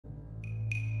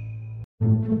Hey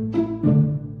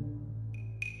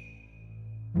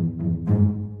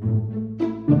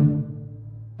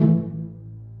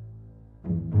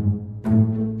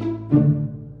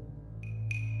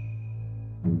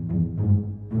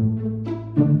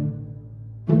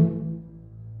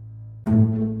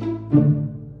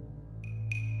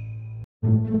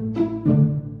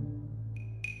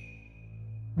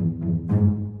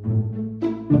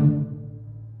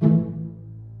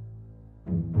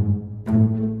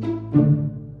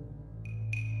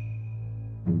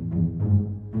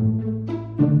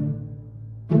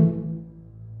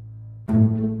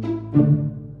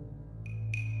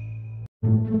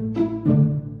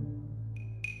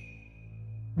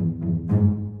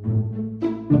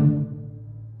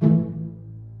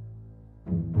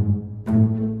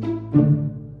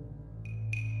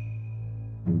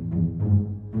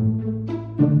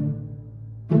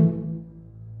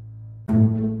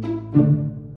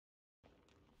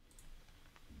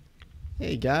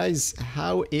guys,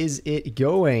 how is it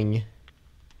going?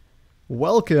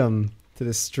 Welcome to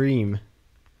the stream.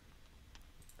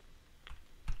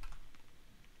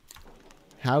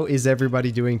 How is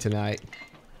everybody doing tonight?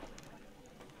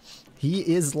 He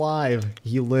is live.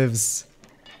 He lives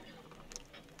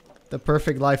the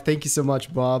perfect life. Thank you so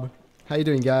much, Bob. How you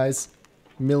doing, guys?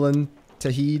 Milan,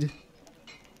 Tahid,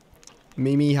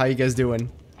 Mimi, how you guys doing?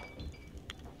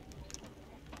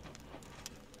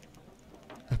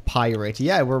 A pirate.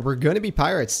 Yeah, we're going to be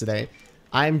pirates today.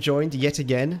 I'm joined yet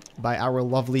again by our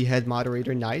lovely head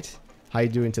moderator, Knight. How you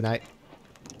doing tonight?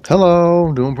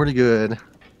 Hello, doing pretty good.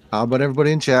 How about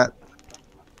everybody in chat?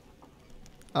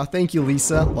 Oh, thank you,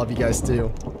 Lisa. Love you guys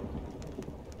too.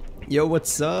 Yo,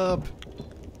 what's up?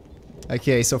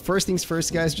 Okay, so first things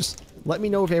first, guys. Just let me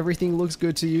know if everything looks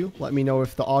good to you. Let me know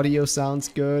if the audio sounds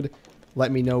good.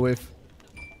 Let me know if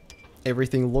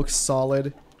everything looks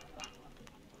solid.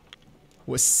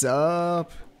 What's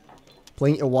up?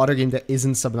 Playing a water game that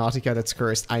isn't Subnautica that's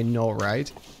cursed. I know, right?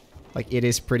 Like, it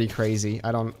is pretty crazy.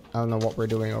 I don't know what we're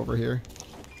doing over here,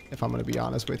 if I'm gonna be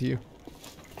honest with you.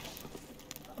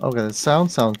 Okay, the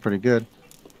sound sounds pretty good.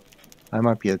 I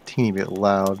might be a teeny bit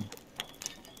loud.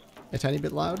 A tiny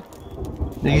bit loud?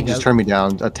 You can just turn me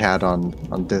down a tad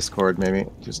on Discord, maybe.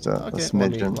 Just a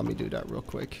smidgen. Let me do that real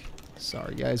quick.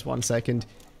 Sorry, guys. 1 second.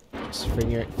 Just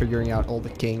figuring out all the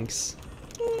kinks.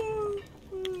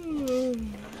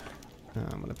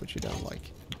 I'm gonna put you down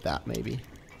like that, maybe.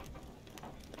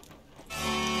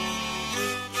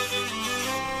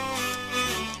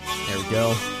 There we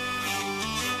go.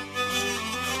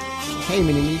 Hey,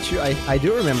 Minichu, I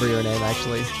do remember your name,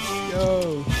 actually.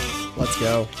 Go! Let's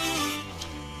go.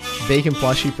 Bacon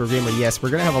plushie programmer. Yes,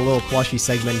 we're gonna have a little plushie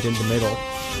segment in the middle.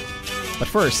 But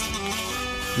first,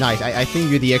 Knight, I think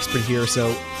you're the expert here,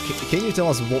 so can you tell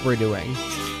us what we're doing?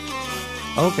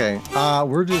 Okay,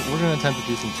 we're gonna attempt to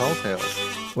do some tall tales.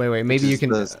 Wait, maybe you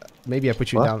can. Maybe I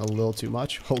put you down a little too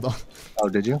much. Hold on. Oh,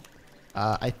 did you?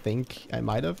 I think I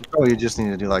might have. Oh, you just need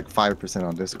to do like 5%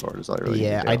 on Discord. Is all you really need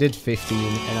to do. I did 15,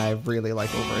 and I really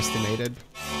like overestimated.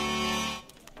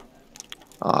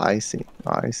 Oh, I see.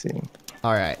 Oh, I see.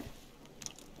 All right.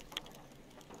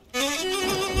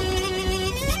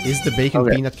 Is the bacon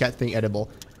peanut cat thing edible?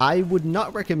 I would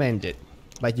not recommend it,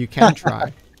 but you can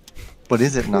try. But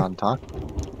is it non-toxic?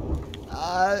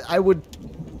 I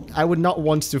would not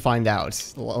want to find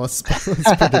out. Let's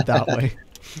put it that way.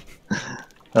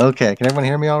 Okay, can everyone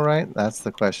hear me all right? That's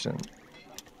the question.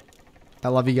 I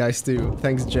love you guys too.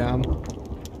 Thanks, Jam.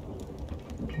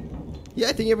 Yeah,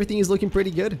 I think everything is looking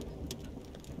pretty good.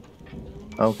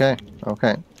 Okay,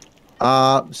 okay.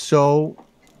 So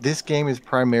this game is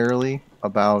primarily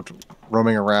about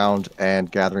roaming around and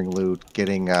gathering loot,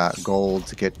 getting gold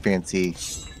to get fancy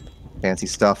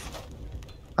stuff.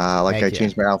 I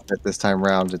changed my outfit this time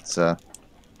around. It's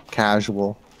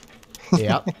casual.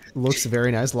 Yeah, looks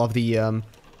very nice. Love the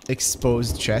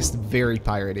exposed chest. Very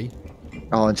piratey.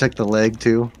 Oh, and check the leg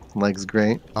too. Leg's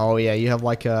great. Oh yeah, you have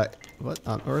like a what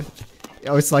on earth?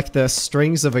 Oh, it's like the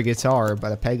strings of a guitar,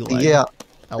 but a peg leg. Yeah,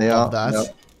 I love that.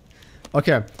 Yep.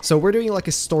 Okay, so we're doing like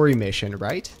a story mission,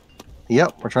 right?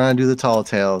 Yep, we're trying to do the tall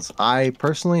tales. I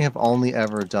personally have only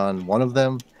ever done one of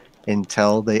them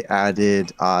until they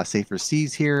added Safer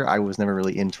Seas here. I was never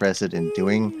really interested in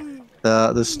doing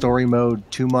the story mode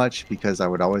too much because I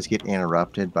would always get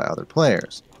interrupted by other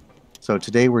players. So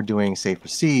today we're doing Safer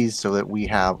Seas so that we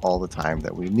have all the time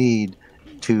that we need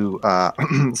to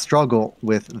struggle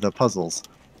with the puzzles.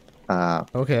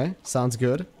 Okay, sounds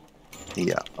good.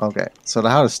 Yeah, okay. So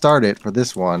how to start it for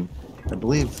this one, I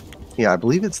believe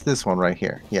it's this one right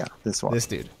here. Yeah, this one. This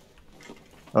dude.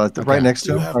 Right next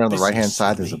to him, right on the right-hand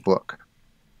side, there's a book.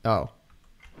 Oh.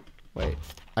 Wait,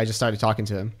 I just started talking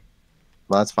to him.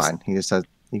 Well, that's fine. He just said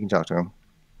you can talk to him.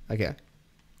 Okay.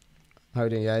 How are you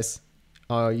doing, guys?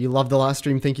 Oh, you loved the last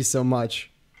stream. Thank you so much.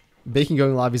 Bacon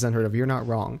going live is unheard of. You're not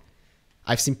wrong.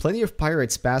 I've seen plenty of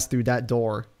pirates pass through that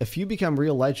door. A few become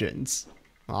real legends.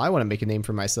 Well, I want to make a name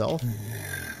for myself.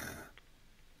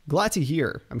 Glad to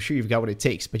hear. I'm sure you've got what it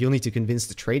takes, but you'll need to convince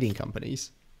the trading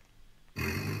companies.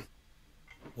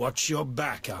 Watch your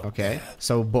back out. Okay, there.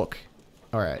 so book.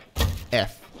 Alright.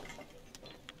 F.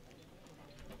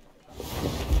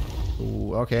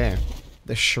 Ooh, okay.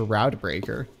 The Shroud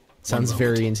Breaker. Sounds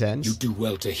very intense. You do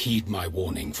well to heed my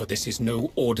warning, for this is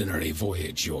no ordinary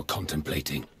voyage you're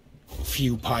contemplating.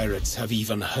 Few pirates have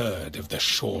even heard of the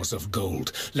shores of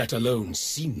gold, let alone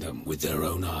seen them with their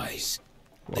own eyes.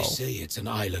 Whoa. They say it's an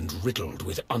island riddled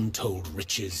with untold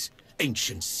riches,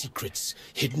 ancient secrets,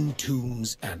 hidden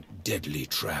tombs, and deadly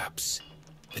traps.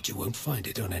 But you won't find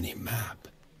it on any map,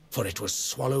 for it was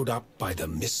swallowed up by the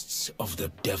mists of the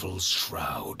Devil's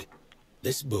Shroud.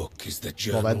 This book is the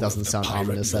journal Well, that doesn't of the sound pirate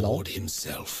ominous at all. lord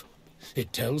himself.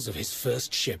 It tells of his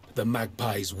first ship, the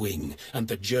Magpie's Wing, and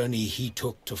the journey he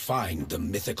took to find the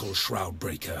mythical Shroud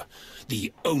Breaker,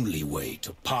 the only way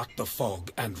to part the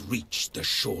fog and reach the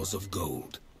shores of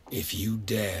gold. If you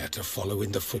dare to follow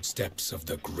in the footsteps of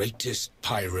the greatest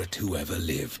pirate who ever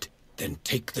lived, then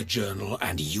take the journal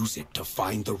and use it to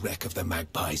find the wreck of the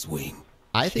Magpie's Wing.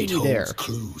 I think it we dare. holds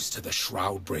clues to the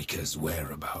Shroud Breaker's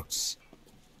whereabouts.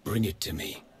 Bring it to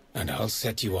me, and I'll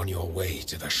set you on your way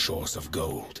to the shores of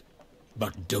gold.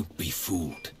 But don't be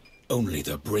fooled. Only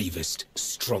the bravest,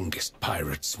 strongest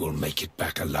pirates will make it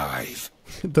back alive.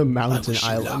 The mountain wish you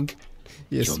island. luck.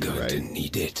 Yes, You're you're going to right.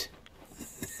 need it.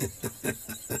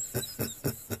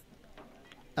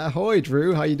 Ahoy,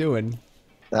 Drew. How you doing?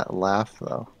 That laugh,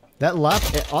 though. That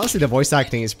laugh, honestly, the voice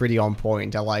acting is pretty on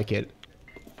point. I like it.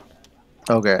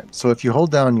 Okay, so if you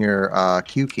hold down your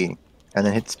Q key and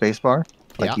then hit spacebar,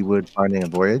 like Yeah. you would finding a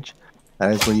voyage,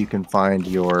 that is where you can find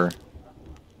your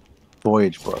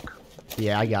voyage book.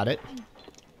 Yeah, I got it.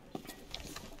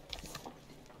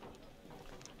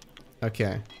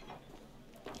 Okay.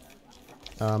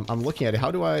 I'm looking at it. How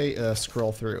do I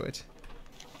scroll through it?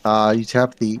 You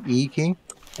tap the E key.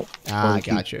 Ah, Or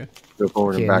keep- gotcha. Go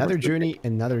forward Okay, and backwards. another journey,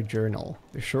 another journal.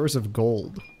 The shores of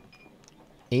gold.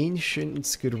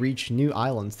 Ancients could reach new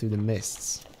islands through the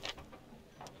mists.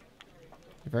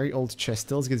 A very old chest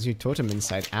still gives you totem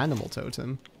inside. Animal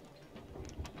totem.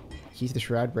 Key to the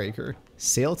Shroud Breaker.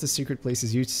 Sail to secret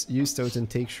places. Use totem.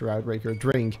 Take Shroud Breaker.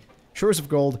 Drink. Shores of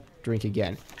gold. Drink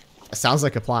again. Sounds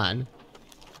like a plan.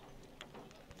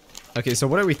 Okay, so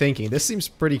what are we thinking? This seems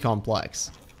pretty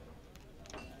complex.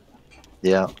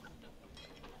 Yeah.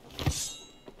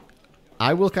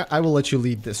 I will let you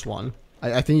lead this one.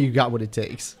 I think you got what it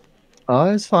takes.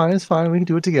 It's fine. It's fine. We can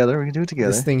do it together. We can do it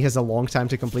together. This thing has a long time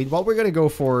to complete. Well, we're gonna go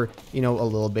for, you know, a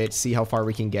little bit, see how far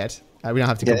we can get. We don't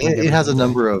have to Yeah, complete it has a everything.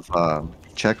 number of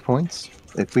checkpoints.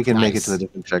 If we can make it Nice. to the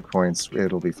different checkpoints,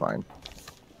 it'll be fine.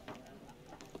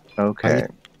 Okay.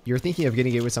 You're thinking of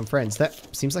getting it with some friends.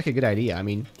 That seems like a good idea. I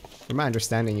mean, from my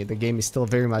understanding, the game is still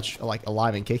very much like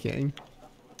alive and kicking.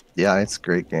 Yeah, it's a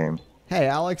great game. Hey,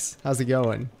 Alex, how's it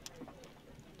going?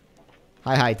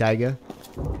 Hi, Taiga.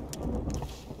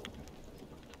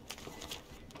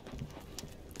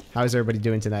 How's everybody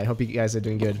doing tonight? Hope you guys are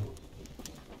doing good.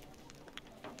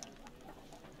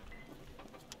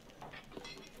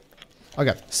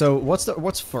 Okay, so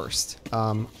what's first?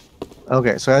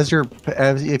 Okay, so as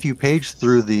if you page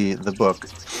through the book,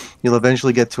 you'll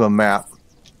eventually get to a map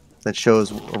that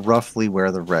shows roughly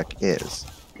where the wreck is.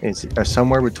 It's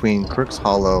somewhere between Crook's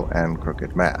Hollow and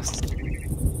Crooked Mast.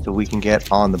 So we can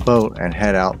get on the boat and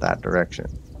head out that direction.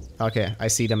 Okay, I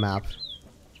see the map.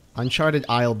 Uncharted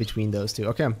Isle between those two.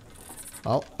 Okay.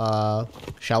 Well,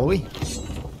 shall we?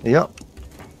 Yep.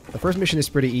 The first mission is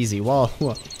pretty easy. Well,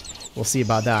 we'll see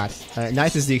about that.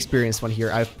 Knight is the experienced one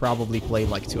here. I've probably played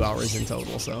like 2 hours in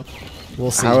total, so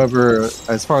we'll see. However,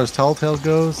 as far as Telltale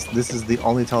goes, this is the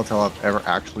only Telltale I've ever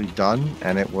actually done,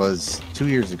 and it was 2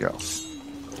 years ago.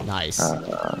 Nice.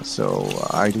 So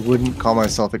I wouldn't call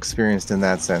myself experienced in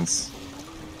that sense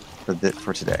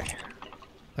for today.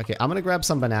 Okay, I'm gonna grab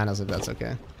some bananas if that's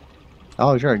okay.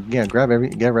 Oh sure, yeah, grab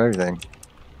everything.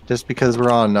 Just because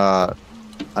we're on a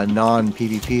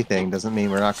non-PvP thing doesn't mean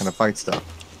we're not going to fight stuff.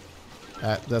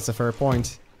 That's a fair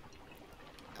point.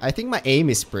 I think my aim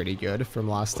is pretty good from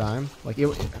last time. Like,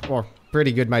 or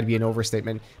pretty good might be an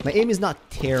overstatement. My aim is not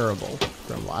terrible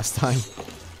from last time.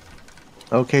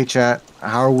 Okay, chat.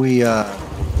 How are we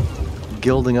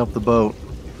gilding up the boat?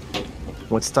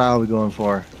 What style are we going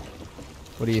for?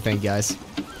 What do you think, guys?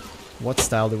 What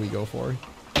style do we go for?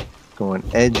 going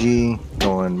edgy,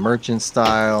 going merchant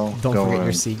style, Don't going... forget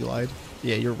your sea glide.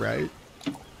 Yeah, you're right.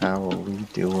 How are we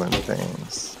doing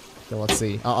things? So let's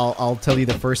see. I'll tell you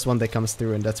the first one that comes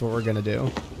through, and that's what we're gonna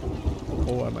do.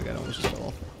 Oh my god, I almost just fell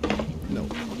off. No,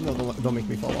 don't make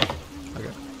me fall off.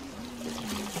 Okay.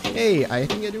 Hey, I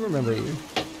think I do remember you.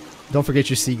 Don't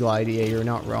forget your sea glide. Yeah, you're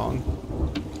not wrong.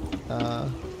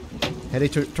 Had a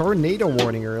tornado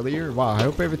warning earlier. Wow, I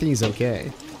hope everything's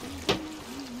okay.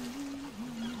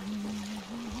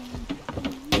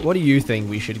 What do you think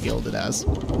we should guild it as?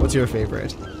 What's your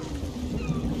favorite?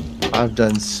 I've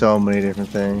done so many different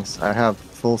things. I have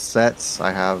full sets.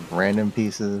 I have random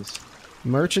pieces.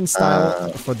 Merchant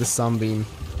style for the sunbeam,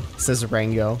 says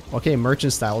Rango. Okay,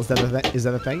 merchant style. Is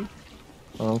that a thing?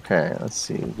 Okay, let's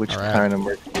see. Which kind of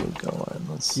merchant we go in?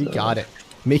 Let's. You got it.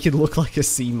 Make it look like a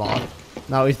sea moth.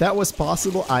 Now, if that was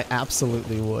possible, I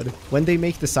absolutely would. When they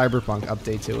make the Cyberpunk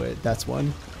update to it, that's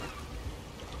one.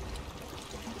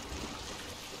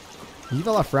 Vive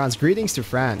la France. Greetings to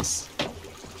France.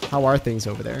 How are things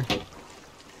over there?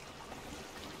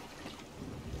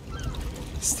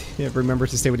 Remember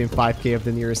to stay within 5k of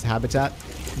the nearest habitat?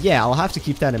 Yeah, I'll have to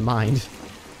keep that in mind.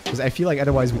 Because I feel like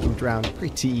otherwise we can drown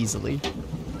pretty easily.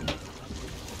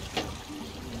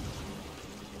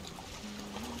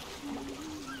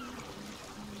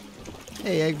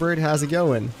 Hey, Eggbird, how's it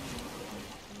going?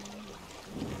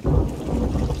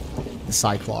 The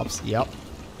Cyclops, yep.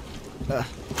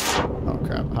 Oh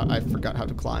crap, I forgot how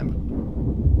to climb.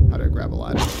 How do I grab a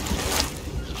ladder?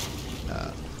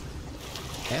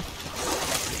 F.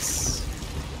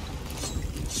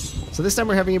 So this time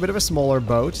we're having a bit of a smaller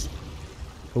boat.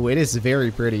 Oh, it is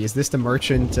very pretty. Is this the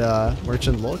merchant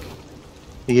look?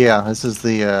 Yeah, this is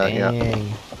the yeah.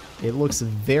 Dang. It looks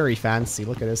very fancy.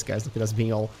 Look at this, guys. Look at us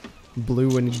being all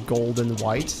blue and gold and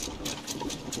white.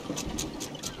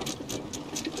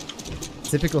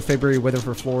 Typical February weather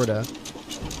for Florida.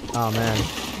 Oh man.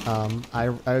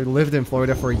 I lived in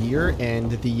Florida for a year,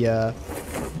 and the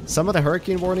some of the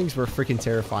hurricane warnings were freaking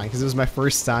terrifying because it was my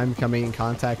first time coming in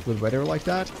contact with weather like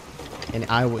that, and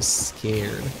I was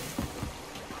scared.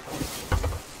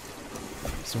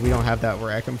 So we don't have that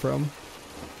where I come from.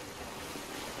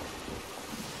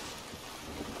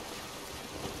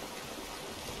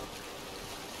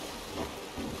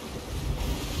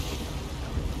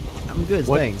 I'm good,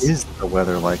 What thanks. is the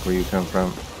weather like where you come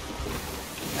from?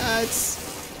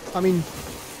 I mean,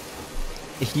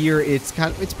 here it's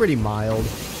pretty mild.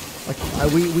 Like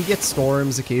we get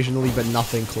storms occasionally, but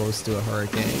nothing close to a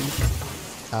hurricane.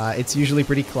 It's usually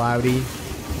pretty cloudy,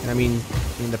 and I mean,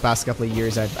 in the past couple of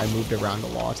years, I moved around a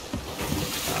lot.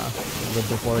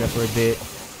 Lived in Florida for a bit,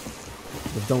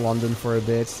 lived in London for a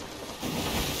bit.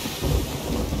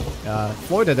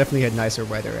 Florida definitely had nicer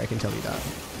weather, I can tell you that.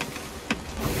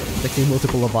 Detecting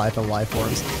multiple Leviathan life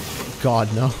forms.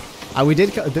 God, no. We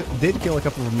did kill a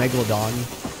couple of Megalodon.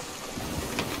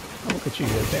 Oh, look at you,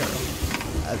 you're there.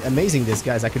 Amazing this,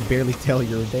 guys. I could barely tell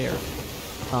you're there.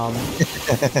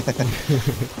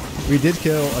 We did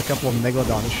kill a couple of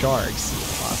Megalodon sharks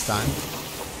last time.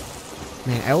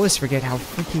 Man, I always forget how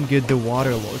freaking good the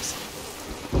water looks.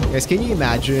 Guys, can you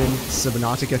imagine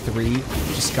Subnautica 3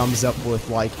 just comes up with,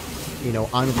 like, you know,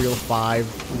 Unreal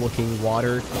 5 looking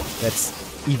water that's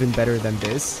even better than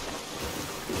this?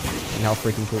 And how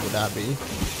freaking cool would that be?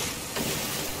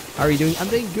 How are you doing? I'm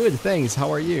doing good, thanks.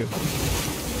 How are you?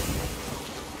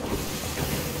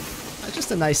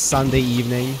 Just a nice Sunday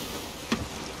evening.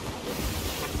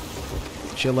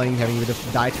 Chilling, having a bit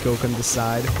of Diet Coke on the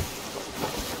side.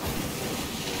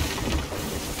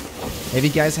 Have you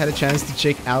guys had a chance to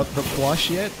check out the plush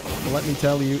yet? Well, let me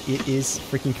tell you, it is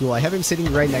freaking cool. I have him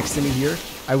sitting right next to me here.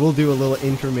 I will do a little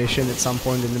intermission at some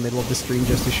point in the middle of the stream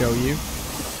just to show you.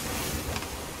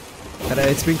 But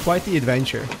it's been quite the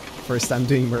adventure. First time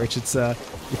doing merch, it's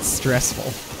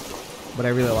stressful, but I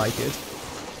really like it.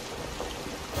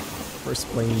 First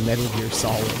playing Metal Gear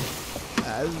Solid.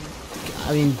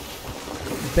 I mean,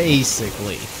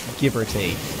 basically, give or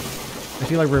take. I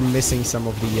feel like we're missing some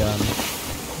of the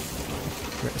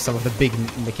big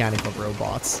mechanical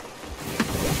robots.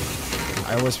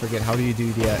 I always forget, how do you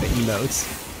do the emotes?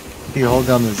 You hold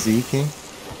down the Z key.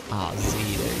 Ah, Z,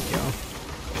 there you go.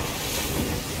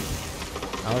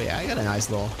 Oh yeah, I got a nice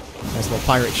little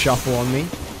pirate shuffle on me.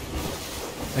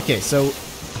 Okay, so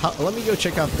let me go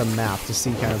check out the map to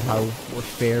see kind of how we're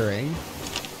faring.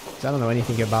 I don't know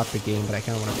anything about the game, but I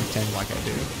kind of want to pretend like I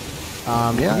do.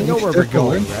 Yeah, you know where we're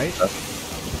going, right?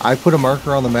 I put a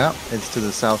marker on the map. It's to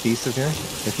the southeast of here.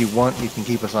 If you want, you can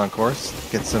keep us on course.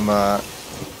 Get some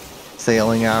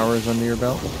sailing hours under your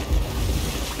belt.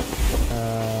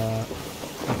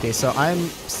 Okay, so I'm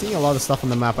seeing a lot of stuff on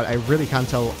the map, but I really can't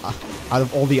tell Out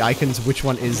of all the icons, which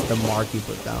one is the mark you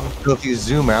put down? So if you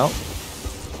zoom out,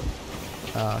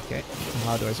 Okay.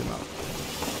 How do I zoom out?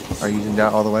 are you zoomed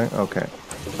out all the way? Okay.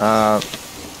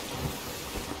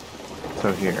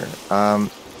 So here,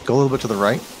 go a little bit to the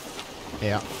right,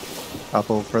 Yeah. up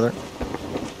a little further,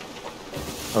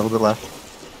 a little bit left.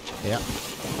 Yeah.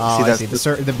 Oh, I that's see.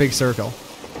 The big circle.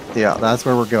 Yeah, that's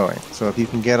where we're going. So if you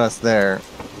can get us there,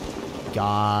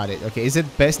 Got it. Okay. Is it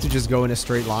best to just go in a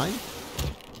straight line?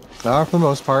 for the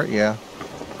most part, yeah.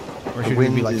 Or should we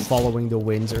be wind like is- following the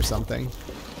winds or something?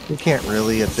 You can't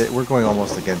really. We're going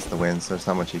almost against the wind, so there's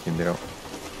not much you can do. Oh.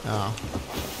 Oh,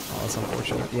 that's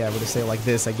unfortunate. Yeah, I would say like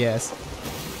this, I guess.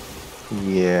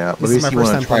 Yeah, but This is at my least you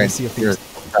first want time to try playing and Sea of steer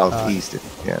Thieves. southeast if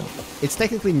you can. It's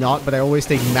technically not, but I always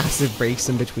take massive breaks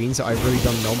in between, so I really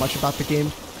don't know much about the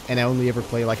game, and I only ever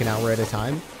play like an hour at a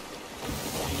time.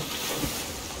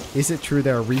 Is it true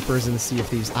there are Reapers in the Sea of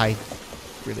Thieves? I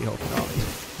really hope not.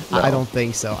 No. I don't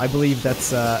think so. I believe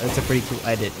that's a pretty cool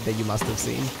edit that you must have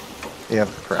seen. You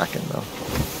have the Kraken though.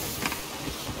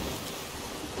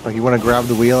 Like you want to grab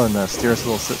the wheel and steer us a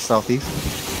little southeast?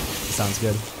 Sounds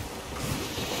good.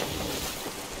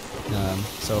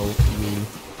 So you mean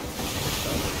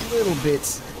a little bit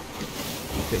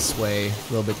this way, a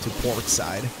little bit to port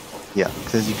side. Yeah,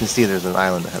 because as you can see, there's an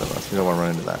island ahead of us. We don't want to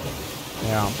run into that.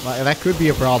 Yeah, that could be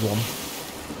a problem.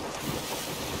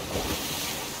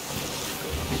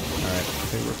 Alright, I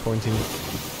think we're pointing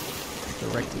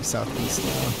directly southeast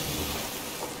now.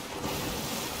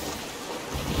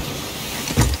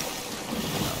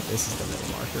 Oh, this is the middle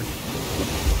marker.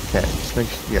 Okay, just make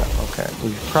sure. Yeah, okay.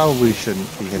 We probably shouldn't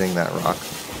be hitting that rock.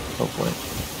 Hopefully.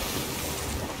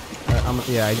 I'm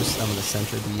gonna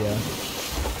center the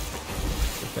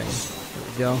thing. There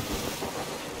we go.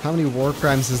 How many war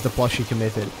crimes has the plushie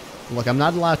committed? Look, I'm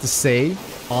not allowed to say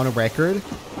on record,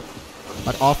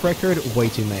 but off record, way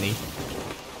too many.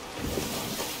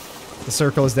 The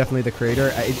circle is definitely the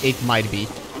crater. It might be.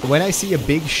 When I see a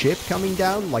big ship coming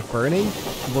down, like burning,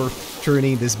 we're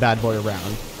turning this bad boy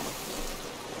around.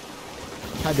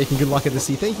 Hi, Bacon. Good luck at the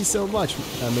sea. Thank you so much,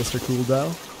 Mr.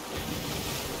 Cooldow.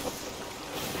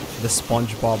 The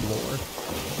SpongeBob lore.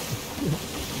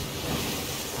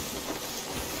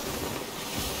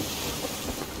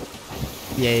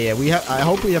 Yeah. I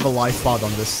hope we have a life pod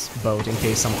on this boat in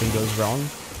case something goes wrong.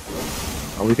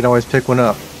 Oh, we can always pick one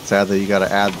up. Sad that you got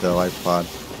to add the life pod.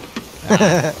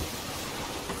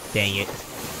 Dang it.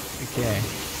 Okay.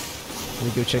 Let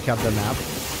me go check out the map.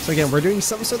 So again, we're doing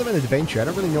some sort of an adventure. I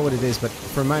don't really know what it is, but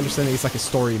from my understanding, it's like a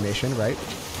story mission, right?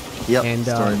 Yep. And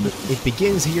it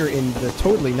begins here in the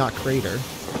totally not crater.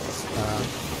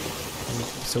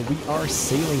 So we are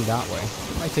sailing that way.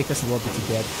 It might take us a little bit to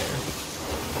get there.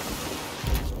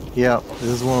 Yeah, this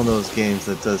is one of those games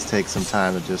that does take some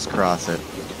time to just cross it.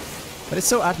 But it's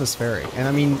so atmospheric, and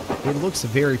I mean, it looks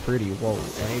very pretty. Whoa,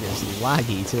 and it is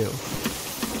laggy too.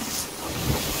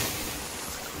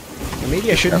 And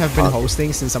maybe I shouldn't have been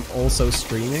hosting since I'm also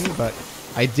streaming, but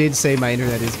I did say my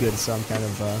internet is good, so I'm kind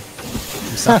of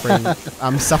I'm suffering.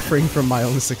 I'm suffering from my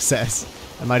own success.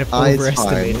 I might have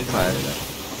overestimated my internet.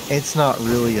 It's not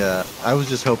really a... I was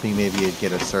just hoping maybe you'd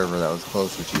get a server that was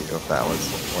closer to you if that was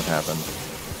what happened.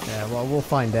 Yeah, well, we'll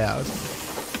find out.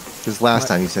 Because last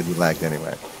time you said you lagged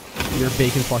anyway. Your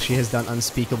bacon plushie has done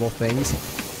unspeakable things.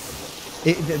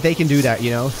 They can do that,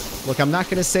 you know? Look, I'm not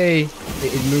gonna say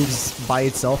it moves by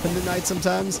itself in the night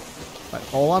sometimes, but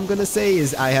all I'm gonna say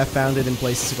is I have found it in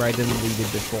places where I didn't leave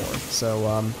it before. So,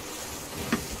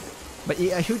 but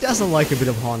yeah, who doesn't like a bit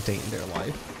of haunting in their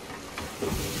life?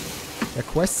 Yeah,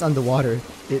 quests underwater,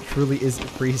 it truly is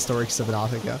prehistoric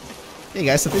Subnautica. Hey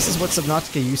guys, so this is what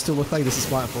Subnautica used to look like. This is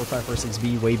Planet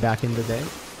 4546B way back in the day.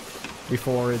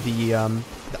 Before the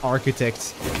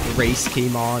architect race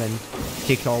came on and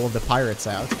kicked all of the pirates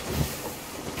out.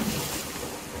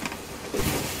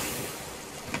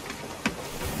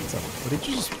 So, what did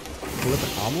you just flip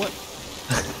an omelet?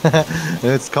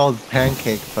 It's called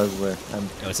Pancake Puzzler. Oh,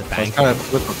 it's a I was pancake. trying to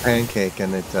flip a pancake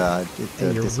and it And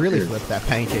you really disappeared. flipped that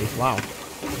pancake. Wow.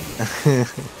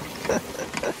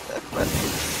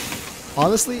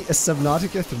 Honestly, a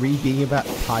Subnautica 3 being about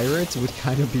pirates would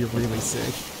kind of be really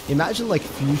sick. Imagine like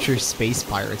future space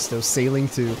pirates, though, sailing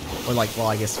to, or like, well,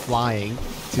 I guess flying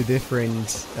to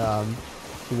different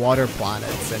water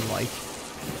planets and like,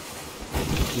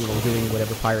 you know, doing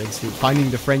whatever pirates do, finding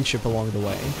the friendship along the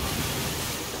way.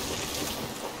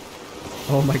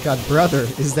 Oh my god, brother,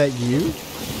 is that you?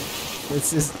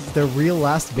 This is the real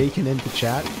last bacon in the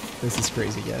chat. This is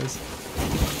crazy, guys.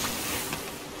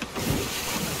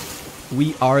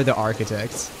 We are the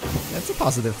architects. That's a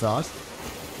positive thought.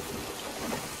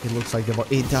 It looks like the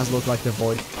void. It does look like the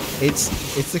void.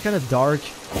 It's the kind of dark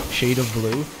shade of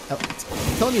blue.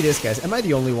 Tell me this, guys. Am I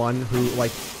the only one who,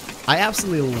 like, I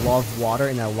absolutely love water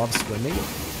and I love swimming,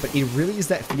 but it really is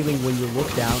that feeling when you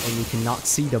look down and you cannot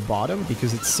see the bottom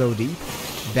because it's so deep.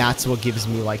 That's what gives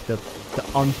me, like, the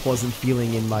unpleasant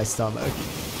feeling in my stomach.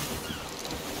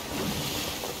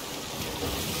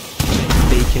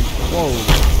 Bacon. Whoa.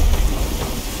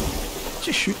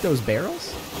 Just shoot those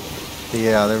barrels?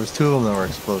 Yeah, there was 2 of them that were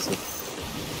explosive.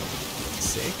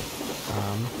 Sick.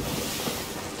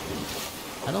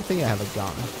 I don't think I have a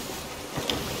gun.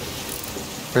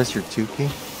 Press your 2 key.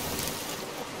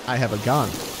 I have a gun.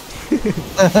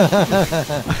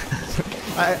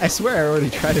 I swear I already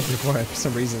tried it before for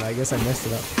some reason. I guess I messed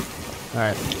it up.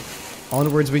 Alright.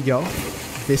 Onwards we go.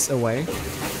 This away.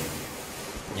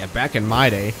 Yeah, back in my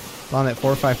day, Planet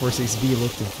 4546b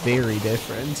looked very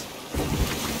different.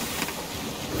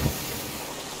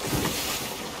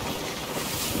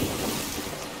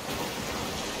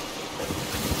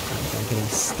 I'm getting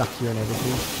stuck here and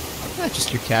everything.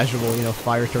 Just your casual, you know,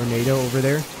 fire tornado over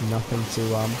there. Nothing to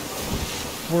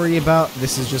worry about.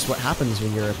 This is just what happens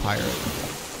when you're a pirate.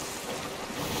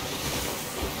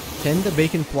 Can the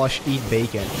bacon plush eat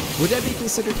bacon? Would that be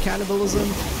considered cannibalism?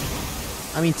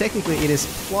 I mean, technically it is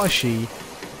plushy,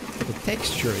 but the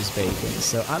texture is bacon,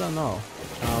 so I don't know.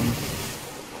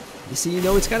 You see, you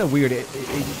know, it's kind of weird. It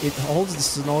holds the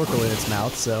snorkel in its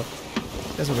mouth, so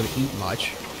it doesn't really eat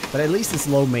much. But at least it's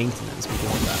low maintenance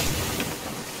because of that.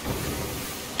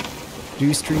 Do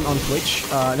you stream on Twitch?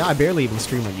 No, I barely even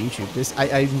stream on YouTube.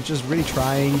 I'm just really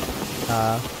trying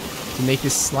to make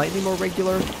this slightly more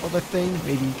regular of a thing.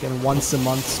 Maybe kind of once a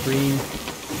month stream.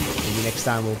 Maybe next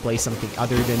time we'll play something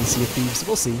other than Sea of Thieves.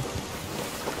 We'll see.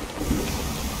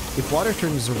 If water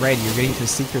turns red, you're getting to a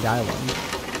secret island.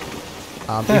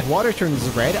 If water turns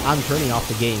red, I'm turning off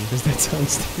the game because that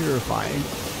sounds terrifying.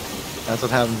 That's what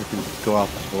happens if you go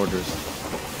off the borders.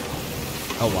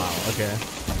 Oh wow, okay.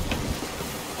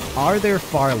 Are there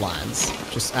far lands?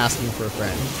 Just asking for a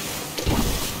friend.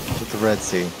 With the Red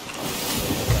Sea.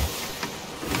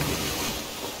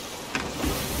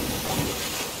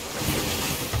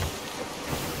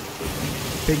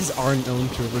 Pigs aren't known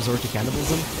to resort to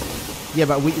cannibalism. Yeah,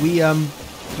 but we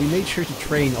made sure to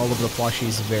train all of the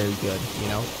plushies very good, you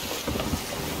know?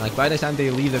 Like, by the time they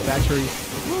leave the factory...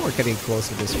 Oh, we're getting close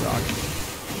to this rock.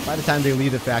 By the time they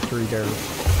leave the factory, they're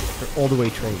all the way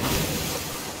trained.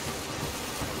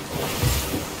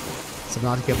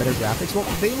 Subnautica better graphics? Well,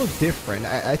 they look different.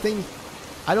 I think...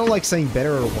 I don't like saying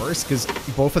better or worse, because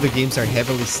both of the games are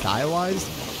heavily stylized.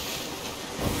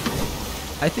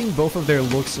 I think both of their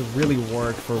looks really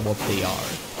work for what they are.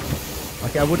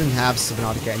 Like, I wouldn't have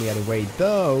Subnautica any other way,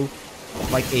 though,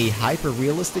 like, a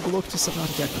hyper-realistic look to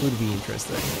Subnautica could be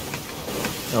interesting.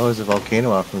 Oh, there's a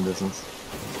volcano off in the distance.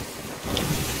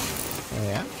 Oh,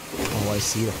 yeah? Oh, I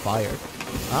see the fire.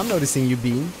 I'm noticing you,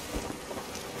 Bean.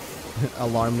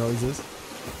 Alarm noises.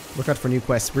 Look out for new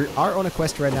quests. We are on a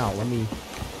quest right now. Let me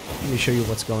show you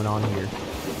what's going on here.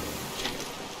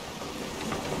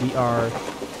 We are...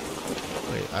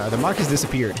 Wait, the mark has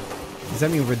disappeared. Does that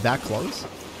mean we're that close?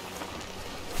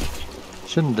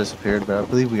 Shouldn't have disappeared, but I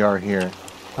believe we are here.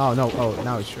 Oh, no. Oh,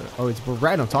 now it's true. Oh, we're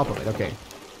right on top of it. Okay.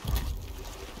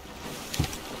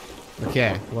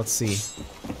 Okay, let's see.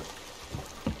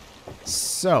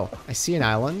 So, I see an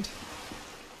island.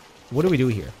 What do we do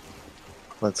here?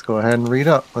 Let's go ahead and read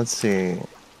up. Let's see.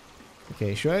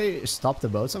 Okay, should I stop the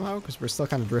boat somehow? Because we're still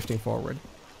kind of drifting forward.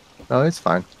 Oh, it's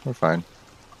fine. We're fine.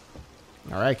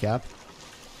 Alright, Cap.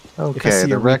 Okay,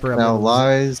 the wreck now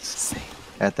lies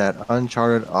at that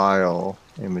uncharted isle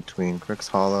in between Crook's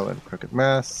Hollow and Crooked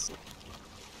Mass.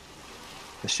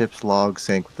 The ship's log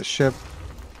sank with the ship,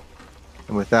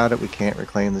 and without it we can't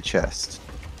reclaim the chest.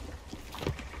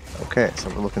 Okay, so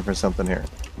we're looking for something here.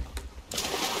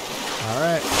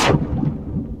 Alright.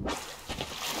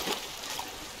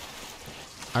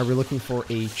 Are we looking for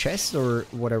a chest, or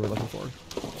what are we looking for?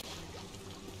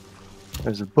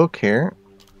 There's a book here.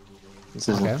 This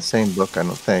isn't the same book, I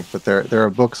don't think, but there are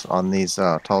books on these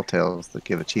tall tales that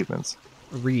give achievements.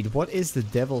 Read. What is the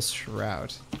Devil's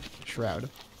Shroud?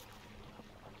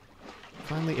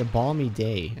 Finally, a balmy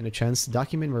day, and a chance to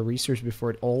document my research before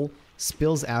it all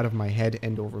spills out of my head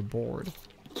and overboard.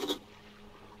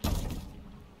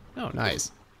 Oh,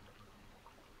 nice.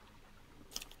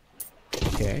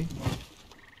 Okay.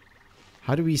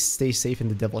 How do we stay safe in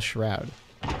the Devil's Shroud?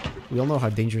 We all know how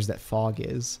dangerous that fog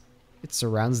is. It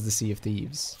surrounds the Sea of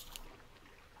Thieves.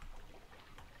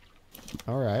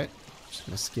 Alright. Just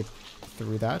gonna skip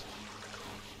through that.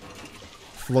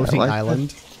 Floating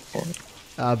island.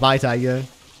 Bye, Taiga.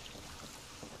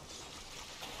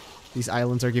 These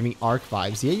islands are giving Ark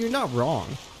vibes. Yeah, you're not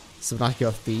wrong. Sea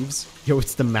of Thieves. Yo,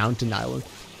 it's the mountain island.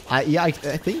 Yeah, I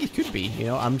think it could be. You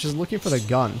know, I'm just looking for the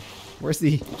gun. Where's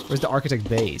the architect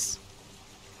base?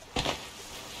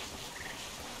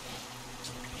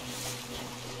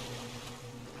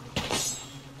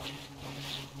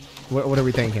 What are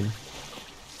we thinking?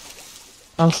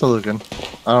 I'm still looking.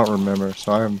 I don't remember,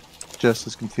 so I'm just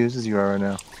as confused as you are right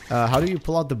now. How do you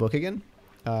pull out the book again?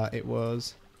 It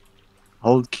was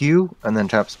Hold Q and then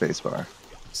tap spacebar.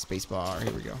 spacebar.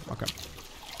 Here we go. Okay.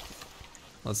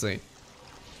 Let's see.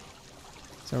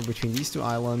 So between these two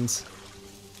islands,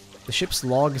 the ship's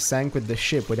log sank with the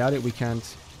ship. Without it, we can't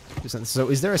do something. So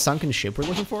is there a sunken ship we're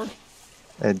looking for?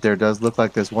 There does look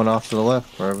like there's one off to the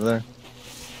left, right over there.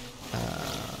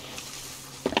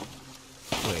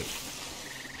 Wait.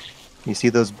 You see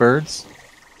those birds?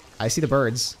 I see the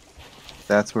birds.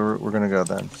 That's where we're gonna go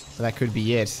then. That could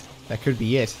be it. That could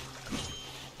be it.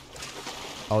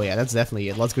 Oh yeah, that's definitely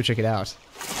it. Let's go check it out.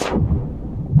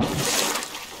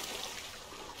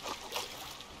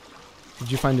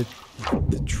 Did you find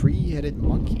the tree-headed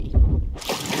monkey?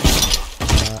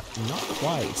 Not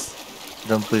quite. I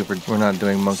don't believe we're not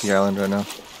doing Monkey Island right now.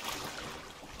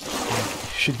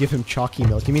 Should give him chalky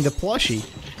milk. You mean the plushie?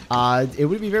 It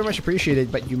would be very much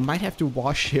appreciated, but you might have to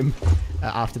wash him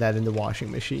after that in the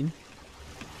washing machine.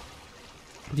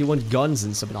 Do you want guns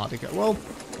in Subnautica? Well,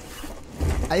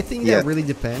 I think that really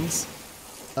depends.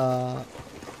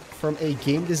 From a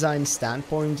game design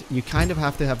standpoint, you kind of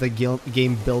have to have the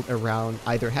game built around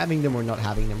either having them or not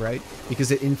having them, right? Because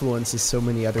it influences so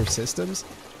many other systems.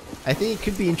 I think it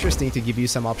could be interesting to give you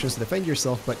some options to defend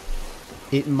yourself, but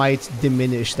it might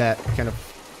diminish that kind of,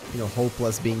 you know,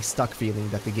 hopeless being stuck feeling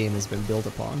that the game has been built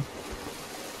upon.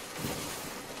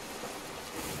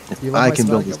 If I can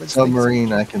build a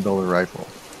submarine, I can build a rifle.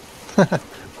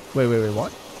 Wait,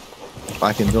 what? If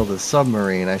I can build a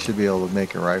submarine, I should be able to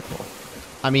make a rifle.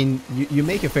 I mean, you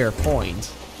make a fair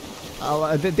point.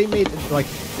 They made, like,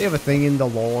 they have a thing in the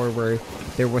lore where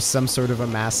there was some sort of a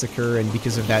massacre, and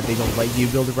because of that, they don't let you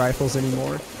build rifles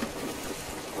anymore.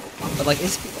 But, like,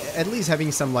 it's, at least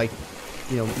having some, like,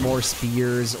 you know, more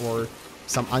spears or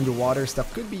some underwater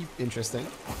stuff could be interesting.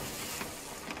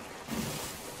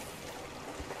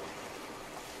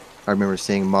 I remember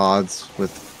seeing mods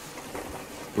with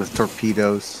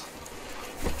torpedoes.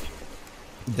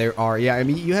 There are, yeah, I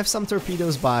mean, you have some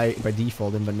torpedoes by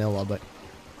default in vanilla, but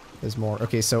there's more.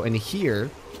 Okay, so in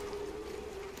here,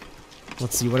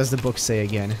 let's see, what does the book say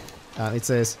again? It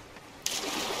says,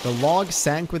 the log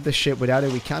sank with the ship. Without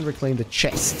it, we can't reclaim the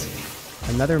chest.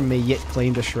 Another may yet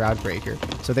claim the shroud breaker.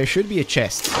 So there should be a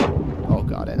chest. Oh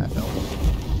god, and I fell.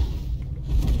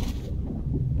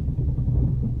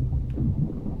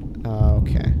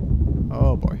 Okay.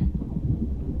 Oh boy.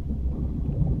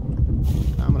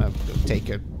 I'm gonna take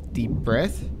a deep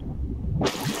breath.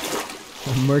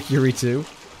 Mercury 2.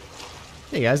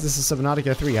 Hey guys, this is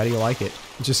Subnautica 3. How do you like it?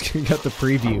 Just got the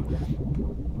preview.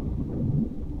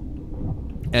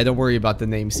 And don't worry about the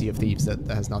name Sea of Thieves. That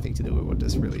has nothing to do with what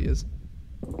this really is.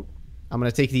 I'm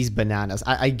gonna take these bananas.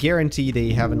 I guarantee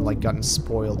they haven't, like, gotten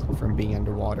spoiled from being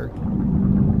underwater.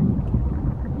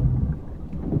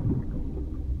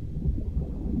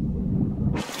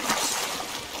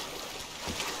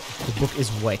 The book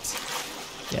is wet.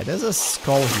 Yeah, there's a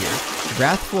skull here.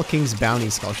 Wrathful King's Bounty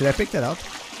Skull. Should I pick that up?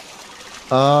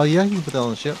 Yeah, you can put that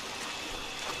on the ship.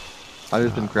 I've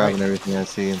just been grabbing everything I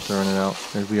see and throwing it out.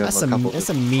 We have that's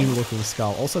a mean-looking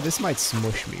skull. Also, this might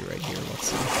smush me right here. Let's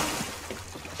see.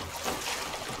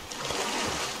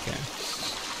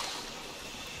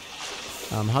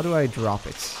 Okay. How do I drop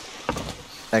it?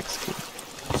 X key.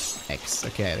 X.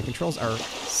 Okay, the controls are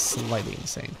slightly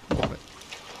insane. Love it.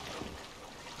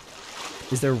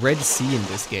 Is there Red Sea in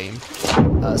this game?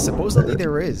 Supposedly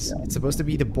there is. It's supposed to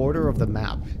be the border of the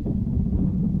map.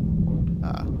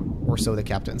 Or so the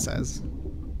captain says.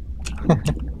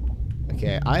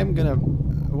 Okay, I am gonna...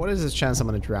 What is this chance I'm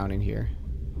gonna drown in here?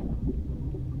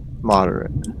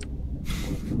 Moderate.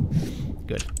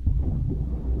 Good.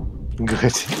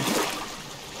 Good.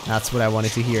 That's what I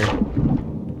wanted to hear.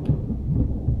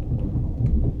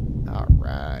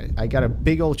 Alright. I got a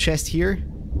big old chest here.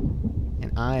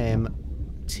 And I am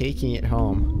taking it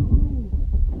home.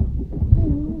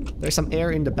 There's some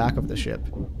air in the back of the ship.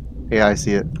 Yeah, I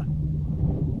see it.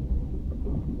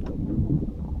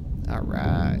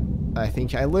 Alright. I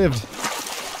think I lived.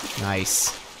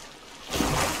 Nice.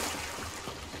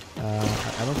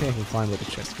 I don't think I can climb with the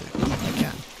chest. I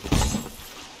can.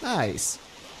 Nice.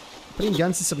 Putting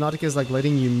guns in Subnautica is like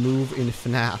letting you move in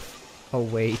FNAF. Oh,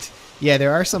 wait. Yeah,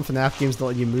 there are some FNAF games that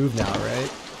let you move now,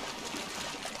 right?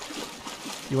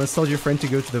 You once told your friend to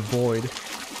go to the void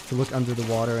to look under the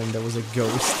water, and there was a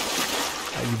ghost.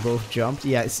 You both jumped.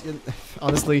 Yeah,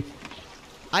 honestly,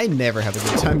 I never have a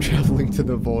good time traveling to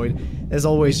the void. There's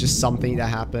always just something that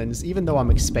happens, even though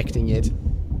I'm expecting it.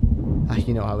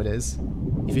 You know how it is.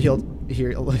 If you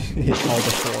hit all the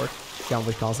 4, count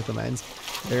with console commands.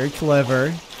 Very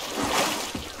clever.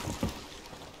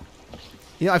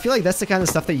 You know, I feel like that's the kind of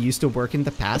stuff that used to work in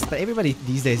the past, but everybody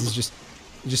these days is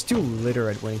just too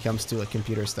literate when it comes to like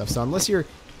computer stuff. So unless you're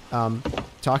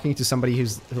talking to somebody who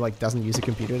like doesn't use a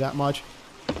computer that much,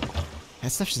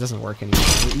 that stuff just doesn't work anymore.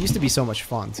 It used to be so much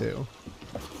fun too.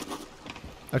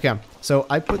 Okay, so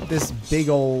I put this big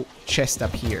old chest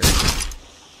up here.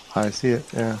 I see it,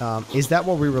 yeah. Is that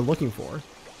what we were looking for?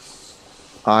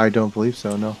 I don't believe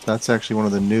so, no. That's actually one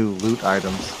of the new loot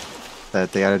items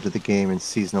that they added to the game in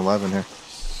Season 11 here.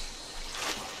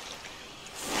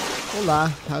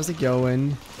 Hola, how's it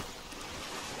going?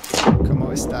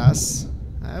 ¿Cómo estás?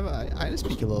 I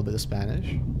speak a little bit of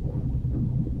Spanish.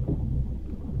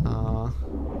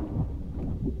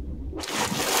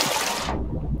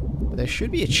 But there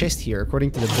should be a chest here,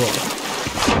 according to the book.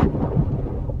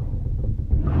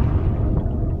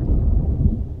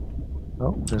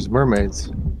 Oh, there's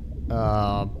mermaids.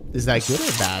 Is that good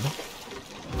or bad?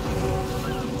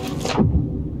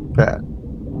 Bad.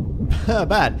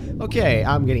 Bad. Okay,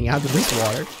 I'm getting out of this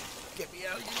water. Get me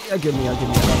out, get me out, get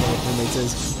me out. I don't know what mermaids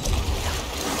is.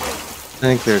 I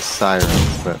think there's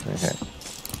sirens, but okay.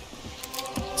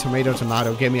 Tomato,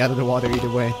 tomato, get me out of the water either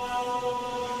way.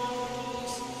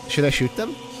 Should I shoot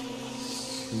them?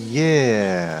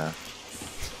 Yeah.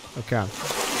 Okay.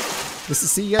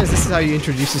 See you guys, this is how you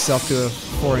introduce yourself to a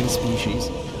foreign species.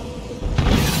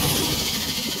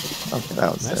 Okay,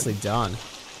 that was Nicely it. done.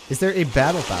 Is there a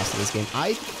battle pass in this game?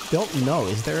 I don't know.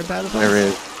 Is there a battle pass? There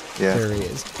is. Yeah. There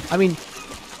is. I mean,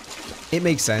 it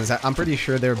makes sense. I'm pretty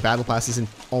sure there are battle passes in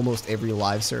almost every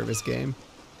live service game.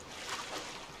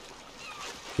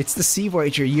 It's the Sea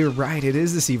Voyager. You're right. It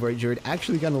is the Sea Voyager. It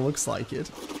actually kind of looks like it.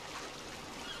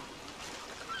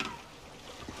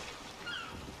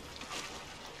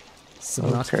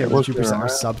 Subnautica YouTubers are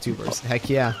subtubers. Heck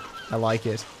yeah. I like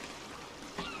it.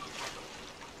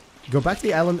 Go back to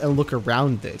the island and look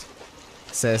around it,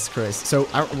 says Chris. So,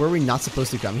 were we not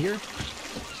supposed to come here?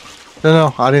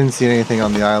 No, I didn't see anything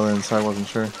on the island, so I wasn't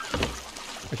sure.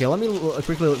 Okay, let me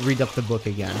quickly read up the book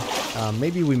again.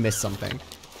 Maybe we missed something.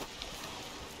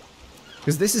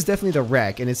 Because this is definitely the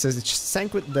wreck, and it says it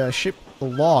sank with the ship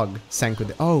log. Sank with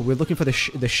it. Oh, we're looking for the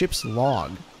ship's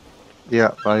log.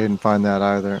 Yeah, but I didn't find that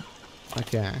either.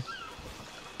 Okay.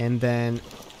 And then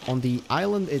on the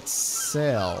island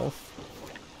itself...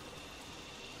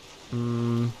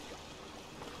 it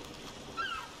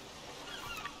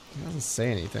doesn't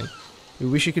say anything. We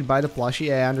wish you could buy the plushie.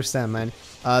 Yeah, I understand, man.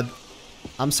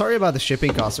 I'm sorry about the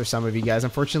shipping costs for some of you guys.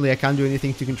 Unfortunately, I can't do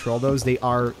anything to control those. They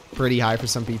are pretty high for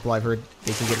some people. I've heard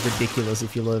they can get ridiculous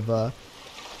if you live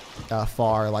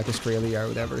far, like Australia or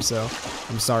whatever. So,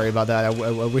 I'm sorry about that. I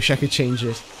wish I could change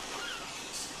it.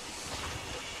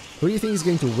 Who do you think is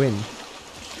going to win?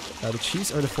 The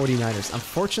Chiefs or the 49ers?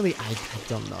 Unfortunately, I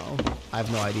don't know. I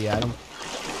have no idea.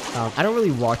 I don't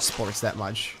really watch sports that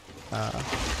much.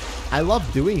 I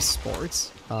love doing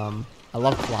sports. I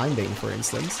love climbing, for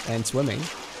instance, and swimming.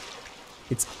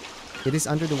 It is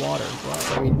under the water.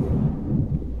 Well, I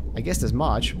mean, I guess there's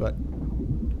much, but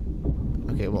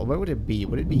okay. Well, where would it be?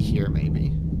 Would it be here,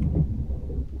 maybe?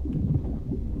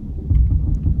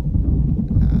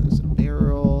 There's a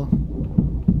barrel.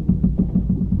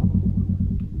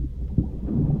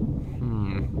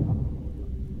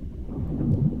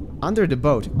 Under the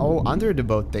boat. Oh, under the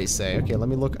boat, they say. Okay, let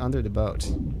me look under the boat.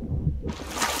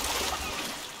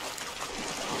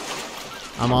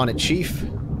 I'm on it, Chief.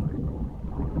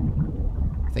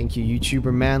 Thank you,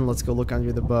 YouTuber man. Let's go look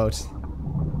under the boat.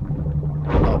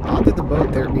 Oh, under the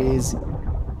boat there is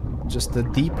just the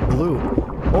deep blue.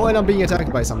 Oh, and I'm being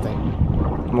attacked by something.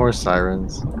 More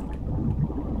sirens.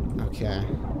 Okay.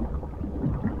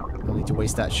 Don't need to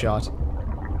waste that shot.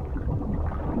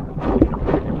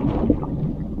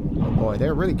 Oh boy,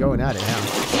 they're really going at it now.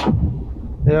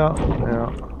 Yeah.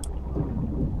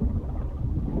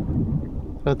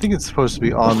 I think it's supposed to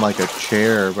be on like a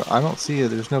chair, but I don't see it.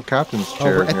 There's no captain's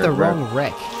chair. Oh, we're at the wrong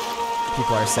wreck.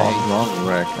 People are saying. Oh, wrong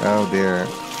wreck. Oh dear.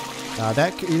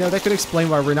 That could explain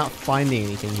why we're not finding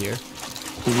anything here.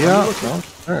 Yeah.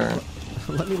 Sure.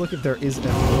 Let me look if there is a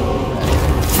wreck.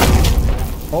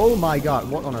 Oh my God!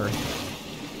 What on earth?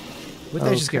 What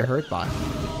did I just get hurt by?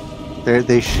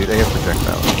 They shoot. They have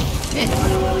projectiles.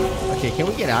 Okay, can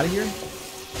we get out of here?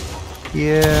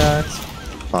 Yeah, it's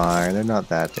fine. They're not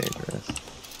that dangerous.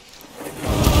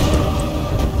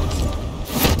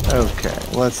 Okay,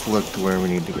 let's look to where we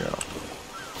need to go.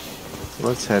 So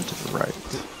let's head to the right.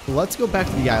 Let's go back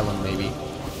to the island, maybe.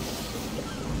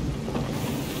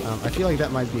 I feel like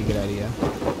that might be a good idea.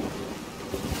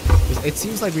 'Cause it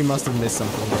seems like we must have missed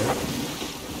something there.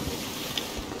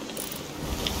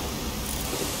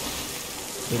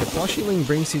 Wait, the plushy link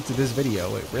brings you to this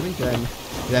video. Wait, really?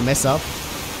 Did I mess up?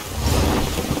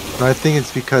 No, I think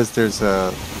it's because there's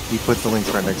a... You put the links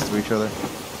right next to each other.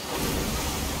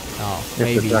 Oh, If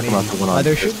maybe. they're talking about the one on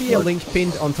There should be a Discord. link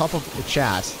pinned on top of the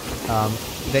chat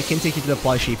that can take you to the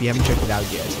plushie if you haven't checked it out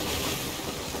yet.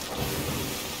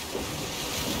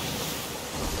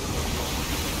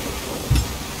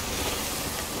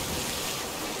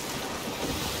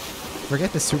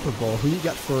 Forget the Super Bowl. Who you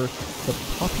got for the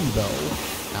puppy bow?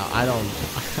 Now, I don't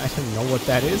know what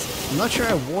that is. I'm not sure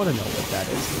I want to know what that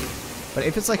is. But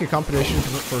if it's like a competition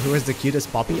for who has the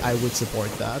cutest puppy, I would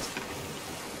support that.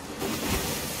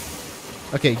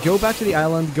 Okay, go back to the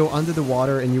island, go under the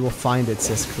water, and you will find it,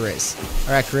 says Chris.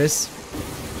 Alright, Chris.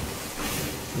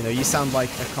 You know, you sound like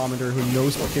a commenter who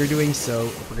knows what they're doing, so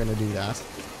we're gonna do that.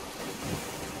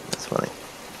 That's funny.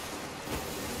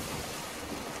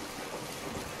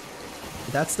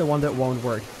 That's the one that won't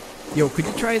work. Yo, could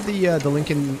you try the link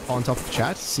on top of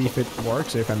chat? See if it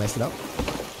works or if I messed it up.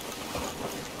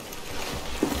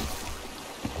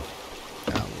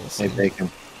 We'll see. Hey, bacon.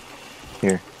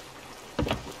 Here.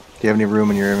 Do you have any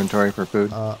room in your inventory for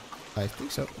food? I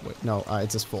think so. Wait, no,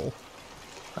 it's just full.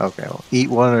 Okay, well, eat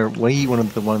one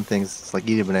of the one things. It's like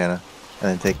eat a banana, and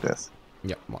then take this.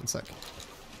 Yep, 1 sec.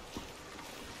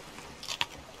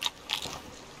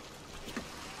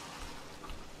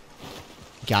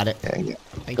 Got it. Yeah.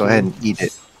 Thank Go you. ahead and eat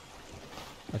it.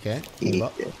 Okay. Eat move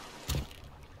up. it.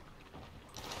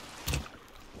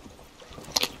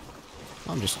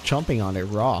 I'm just chomping on it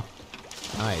raw.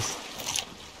 Nice.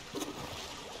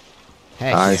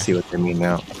 Heck I yeah. see what they mean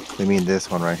now. They mean this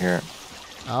one right here.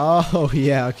 Oh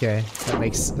yeah, okay. That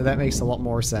makes a lot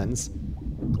more sense.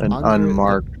 An Under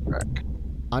unmarked wreck.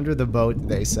 Under the boat,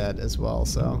 they said as well.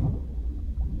 So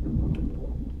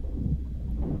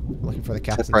looking for the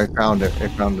captain's. I found it. I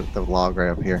found the log right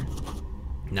up here.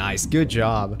 Nice, good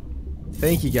job.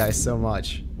 Thank you guys so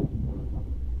much.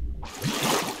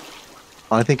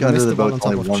 I think You under missed the one boat's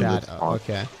on only top of one chat. of Oh,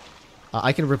 okay.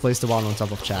 I can replace the one on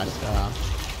top of chat.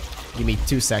 Give me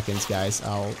 2 seconds, guys.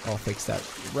 I'll fix that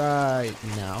right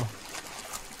now.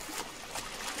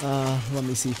 Let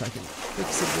me see if I can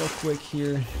fix it real quick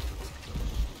here.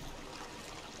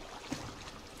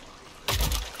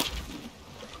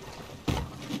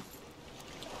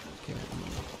 Okay.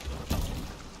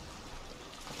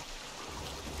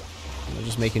 I'll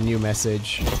just make a new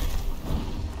message.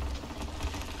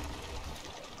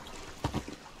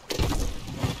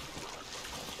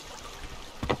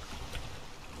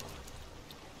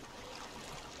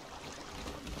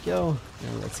 Go.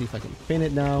 And let's see if I can pin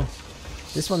it now.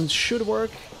 This one should work,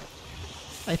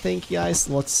 I think, guys.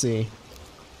 Let's see.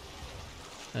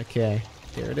 Okay,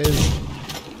 there it is.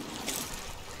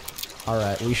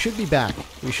 Alright, we should be back.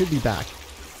 We should be back.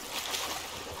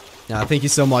 Thank you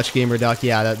so much, GamerDuck.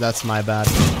 Yeah, that's my bad.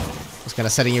 I was kind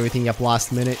of setting everything up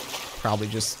last minute. Probably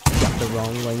just got the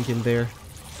wrong link in there.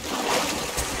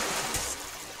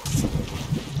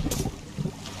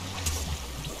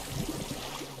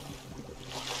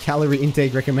 Calorie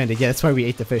intake recommended. Yeah, that's why we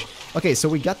ate the fish. Okay, so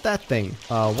we got that thing.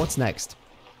 What's next?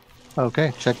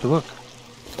 Okay, check the book.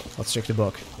 Let's check the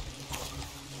book.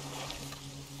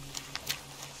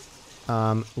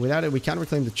 Without it, we can't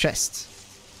reclaim the chest.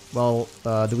 Well,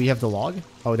 do we have the log?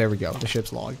 Oh, there we go. The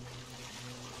ship's log.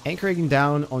 Anchoring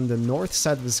down on the north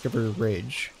side of the Discovery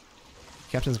Ridge.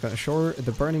 Captain's gone ashore.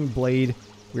 The Burning Blade.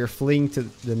 We are fleeing to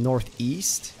the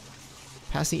northeast.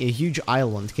 Passing a huge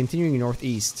island. Continuing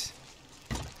northeast.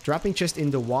 Dropping chest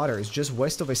in the waters just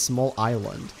west of a small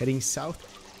island. Heading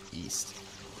southeast.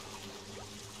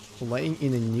 Laying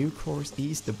in a new course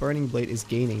east. The Burning Blade is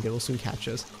gaining. They will soon catch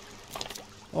us.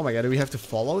 Oh my god, do we have to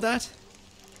follow that?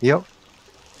 Yep.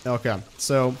 Okay,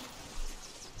 so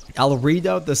I'll read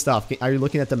out the stuff. Are you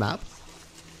looking at the map?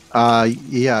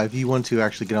 Yeah, if you want to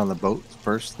actually get on the boat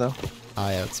first, though.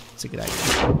 Yeah, it's a good idea.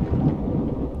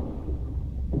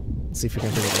 Let's see if we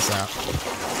can figure this out.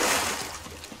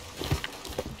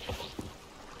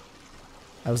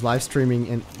 I was live streaming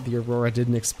and the Aurora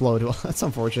didn't explode. Well, that's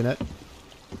unfortunate.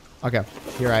 Okay,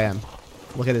 here I am.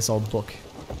 Look at this old book.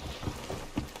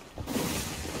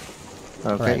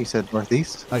 Okay, Right. you said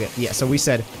northeast? Okay, yeah, so we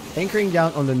said anchoring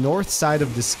down on the north side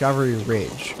of Discovery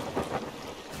Ridge.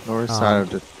 North side of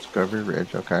Discovery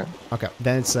Ridge, okay. Okay,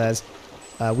 then it says,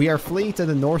 we are fleeing to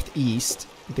the northeast.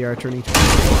 They are turning to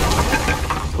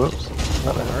Whoops.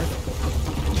 north.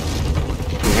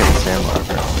 sandbar.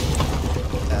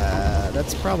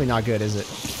 That's probably not good, is it?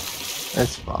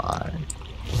 It's fine.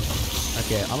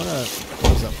 Okay, I'm gonna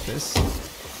close up this.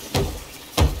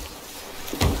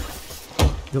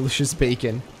 Delicious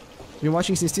bacon. You've been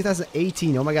watching since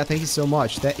 2018. Oh my god, thank you so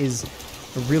much. That is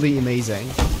really amazing.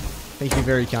 Thank you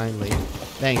very kindly.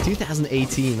 Dang,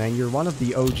 2018, man. You're one of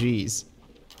the OGs.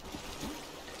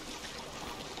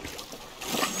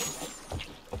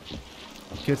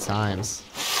 Good times.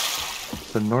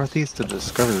 The northeast of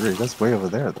Discovery Ridge. That's way over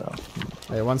there, though.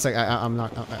 Wait, one sec. I'm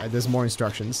not... there's more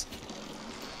instructions.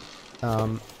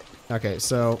 Okay,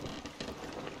 so...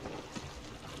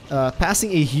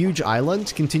 passing a huge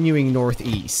island, continuing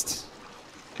northeast.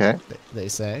 Okay. They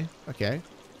say. Okay.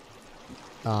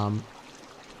 Are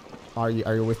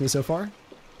you with me so far?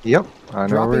 Yep. I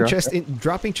know where we are.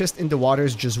 Dropping chest into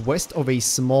waters just west of a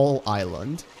small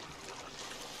island.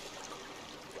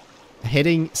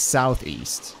 Heading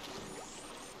southeast.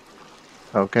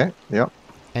 Okay. Yep.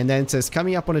 And then it says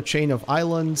coming up on a chain of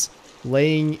islands,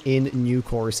 laying in new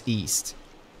course east.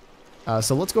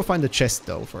 So let's go find the chest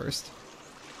though first.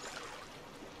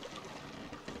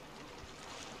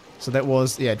 So that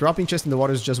was, yeah, dropping chest in the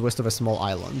waters just west of a small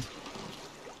island.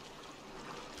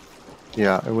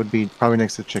 Yeah, it would be probably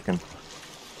next to chicken.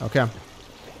 Okay.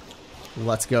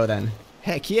 Let's go then.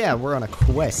 Heck yeah, we're on a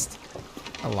quest.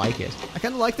 I like it. I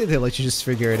kind of like that they let you just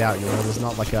figure it out, you know, there's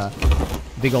not like a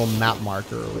big old map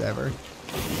marker or whatever.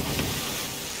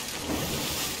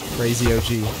 Crazy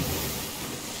OG.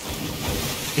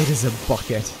 It is a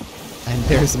bucket. And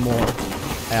there's more.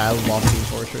 I love Team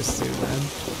Fortress 2, man.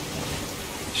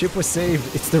 Ship was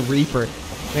saved. It's the Reaper.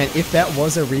 Man, if that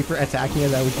was a Reaper attacking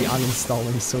us, I would be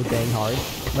uninstalling so dang hard.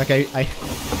 Like, I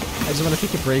just want to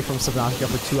take a break from Subnautica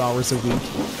for 2 hours a week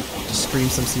to stream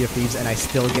some Sea of Thieves, and I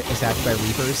still get attacked by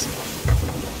Reapers.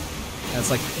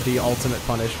 That's like the ultimate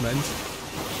punishment.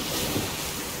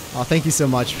 Oh, thank you so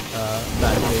much,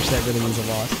 Fish. That really means a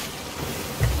lot.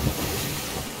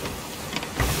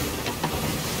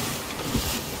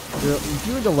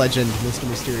 You're the legend, Mr.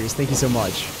 Mysterious. Thank you so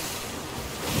much.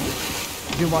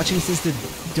 I've been watching since the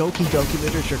Doki Doki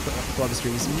Literature Club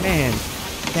streams. Man,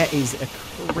 that is a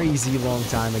crazy long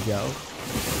time ago.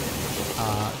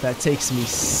 That takes me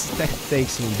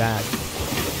back.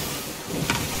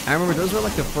 I remember those were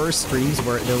like the first streams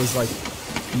where there was like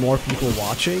more people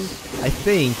watching. I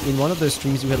think in one of those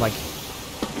streams we had like,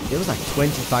 it was like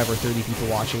 25 or 30 people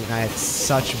watching, and I had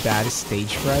such bad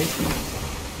stage fright.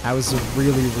 I was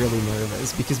really, really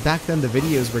nervous because back then the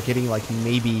videos were getting like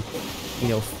maybe, you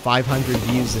know, 500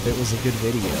 views if it was a good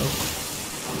video.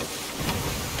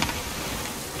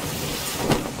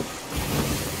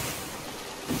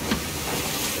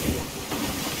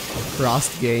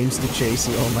 Crossed games to chase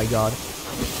you, oh my god.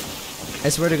 I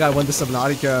swear to god, when the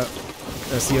Subnautica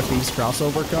Sea of Thieves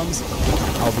crossover comes,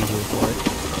 I'll be here for it.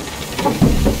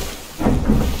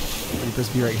 Reapers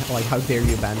be like, how dare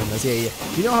you abandon us? Yeah, yeah.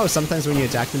 You know how sometimes when you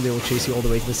attack them, they will chase you all the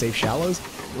way to the safe shallows?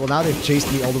 Well, now they've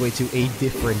chased me all the way to a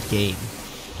different game.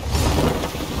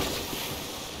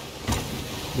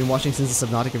 Been watching since the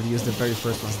Subnautica videos, the very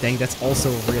first ones. Dang, that's also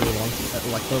really long,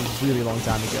 like a really long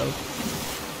time ago.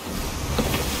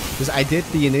 Because I did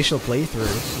the initial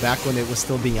playthrough back when it was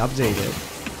still being updated,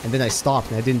 and then I stopped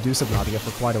and I didn't do Subnautica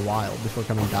for quite a while before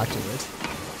coming back to it.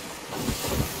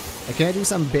 Can I do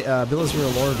some Below Zero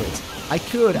lore bits? I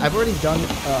could. I've already done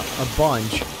a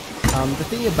bunch. The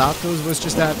thing about those was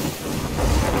just that,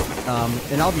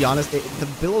 and I'll be honest, the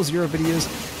Below Zero videos,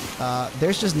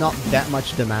 there's just not that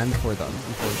much demand for them,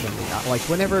 unfortunately. Like,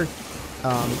 whenever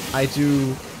I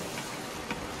do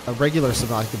a regular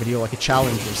Subnautica video, like a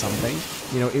challenge or something,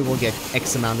 you know, it will get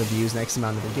X amount of views and X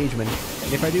amount of engagement.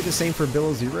 And if I do the same for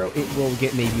Below Zero, it will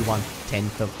get maybe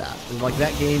 1/10 of that. And like,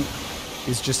 that game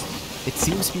is just, it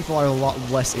seems people are a lot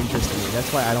less interested in it.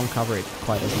 That's why I don't cover it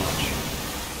quite as much.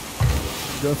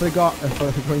 Go for the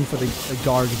going for the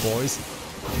guard boys.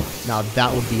 Now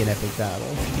that would be an epic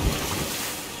battle.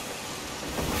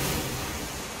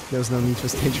 There was no need for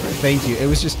stage fright. Thank you. It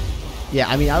was just, yeah,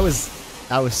 I mean, I was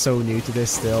so new to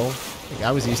this still. Like,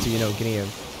 I was used to, you know, getting a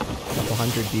couple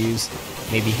hundred views,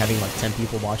 maybe having like 10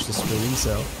 people watch the stream,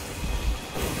 so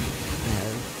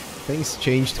things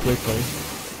changed quickly.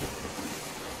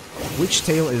 Which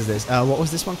tale is this? What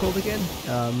was this one called again?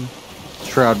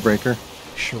 Shroudbreaker.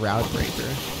 Shroudbreaker.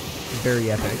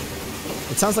 Very epic.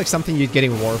 It sounds like something you'd get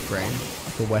in Warframe,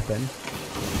 like a weapon.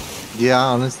 Yeah,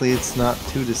 honestly, it's not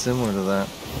too dissimilar to that.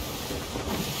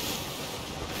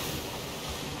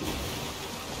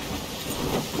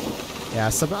 Yeah,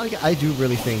 Subnautica, I do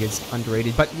really think it's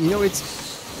underrated, but you know, I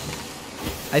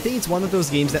think it's one of those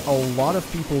games that a lot of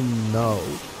people know,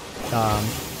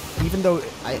 even though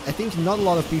I think not a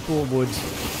lot of people would,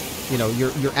 you know,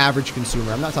 your average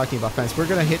consumer. I'm not talking about fans. We're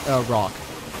gonna hit a rock.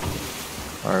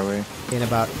 Are we? In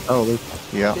about. Oh,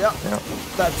 yeah. Yeah.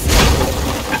 That's.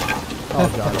 Oh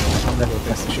god, I'm never gonna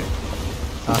fix this shit.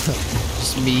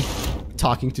 Just me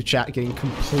talking to chat, getting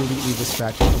completely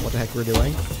distracted from what the heck we're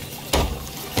doing.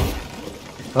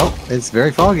 Oh, it's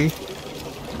very foggy.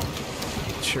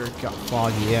 Sure got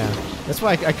foggy, yeah. That's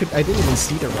why I didn't even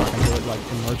see the rock until it like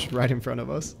emerged right in front of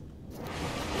us.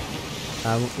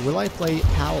 Will I play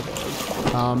Halberd?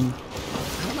 I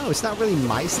don't know, it's not really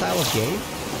my style of game.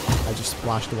 I just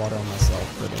splashed water on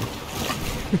myself, really.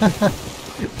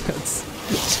 That's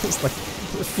just like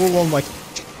full on like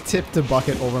tipped a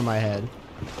bucket over my head.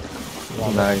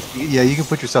 Love nice. Yeah, you can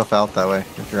put yourself out that way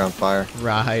if you're on fire.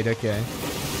 Right, okay.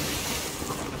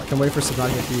 I can wait for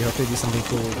Subnautica 3. Hope they do something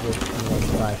cool with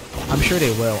Unreal 5. I'm sure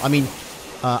they will. I mean,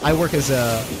 I work as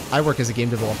a game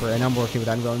developer, and I'm working with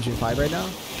Unreal Engine 5 right now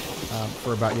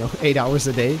for about 8 hours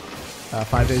a day,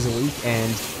 5 days a week,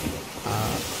 and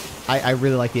I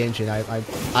really like the engine.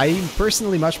 I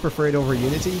personally much prefer it over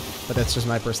Unity, but that's just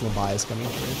my personal bias coming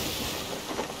through.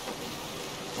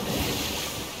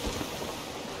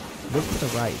 Look to the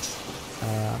right.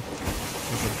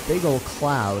 There's a big old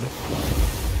cloud.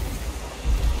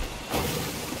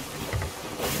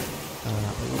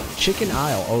 Chicken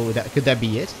Isle. Oh, could that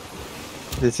be it?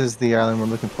 This is the island we're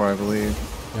looking for, I believe.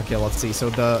 Okay, let's see. So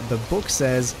the book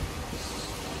says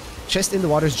chest in the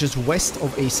water is just west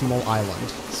of a small island.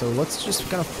 So let's just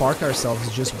kind of park ourselves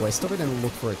just west of it and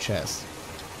look for a chest.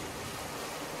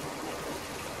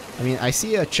 I mean, I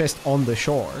see a chest on the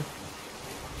shore.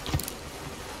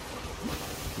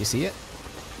 You see it?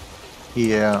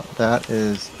 Yeah, that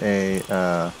is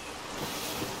a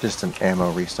just an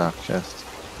ammo restock chest.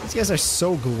 These guys are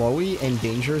so glowy and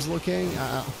dangerous looking.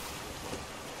 There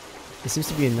seems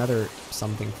to be another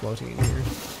something floating in here.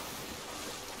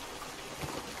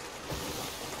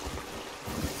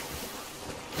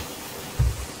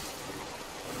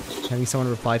 Having someone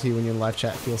reply to you when you're in live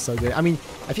chat feels so good. I mean,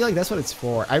 I feel like that's what it's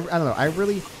for. I don't know.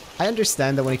 I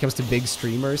understand that when it comes to big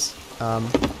streamers,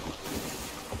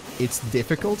 it's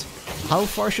difficult. How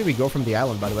far should we go from the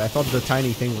island, by the way? I thought the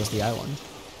tiny thing was the island.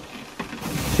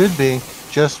 Should be.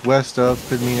 Just west of,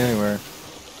 could mean anywhere.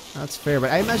 That's fair,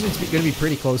 but I imagine it's going to be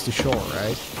pretty close to shore,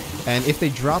 right? And if they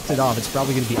dropped it off, it's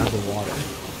probably going to be underwater.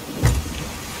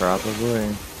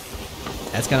 Probably.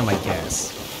 That's kind of my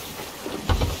guess.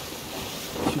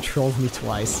 You trolled me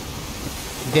twice.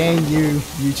 Dang you,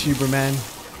 YouTuber man.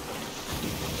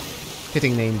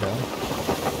 Fitting name, though.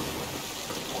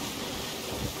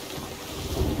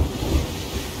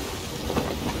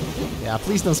 Yeah,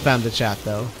 please don't spam the chat,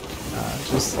 though.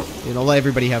 Just, let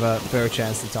everybody have a fair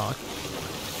chance to talk.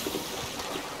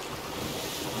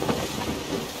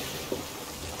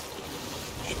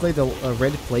 Should play the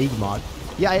Red Plague mod.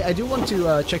 Yeah, I do want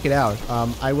to check it out.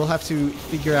 I will have to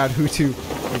figure out who to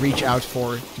reach out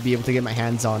for to be able to get my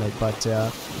hands on it, but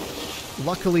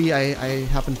luckily I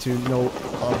happen to know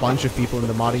a bunch of people in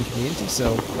the modding community,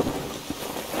 so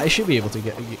I should be able to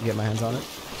get my hands on it.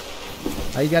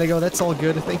 You gotta go, that's all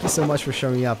good. Thank you so much for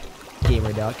showing up,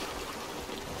 Gamer Duck.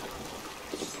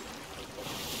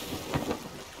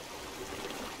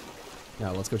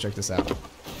 Now let's go check this out.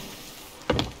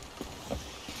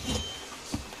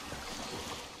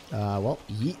 Well,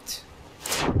 yeet.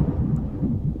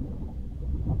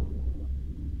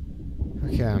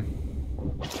 Okay.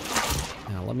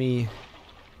 Now let me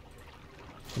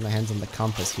get my hands on the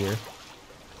compass here.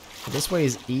 So this way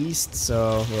is east,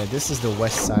 so yeah, this is the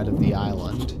west side of the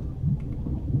island.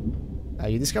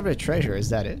 You discovered a treasure, is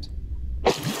that it?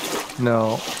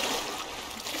 No.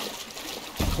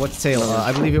 What tale?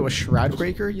 I believe it was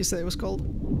Shroudbreaker, you said it was called?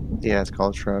 Yeah, it's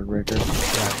called Shroudbreaker.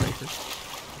 Shroudbreaker.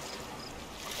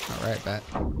 Alright, bet.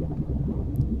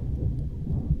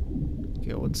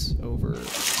 Okay, what's over here?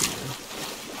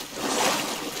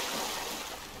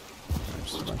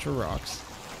 Just a bunch of rocks.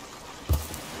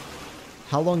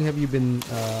 How long have you been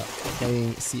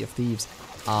playing Sea of Thieves?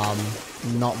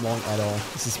 Not long at all.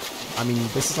 This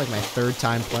is like my third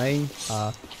time playing.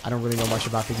 I don't really know much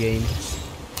about the game.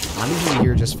 I'm usually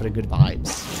here just for the good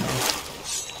vibes,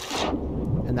 you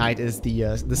know? And Knight is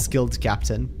the skilled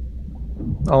captain.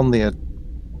 Only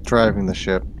driving the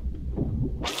ship.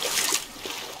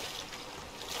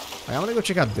 I'm gonna go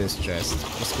check out this chest,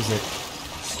 just because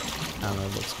I don't know,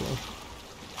 it looks cool.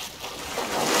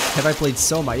 Have I played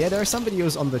Soma? Yeah, there are some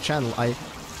videos on the channel. I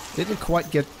didn't quite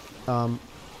get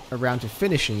around to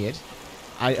finishing it,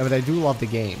 but I do love the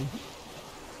game.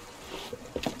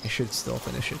 I should still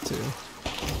finish it too.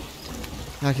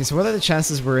 Okay, so what are the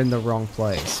chances we're in the wrong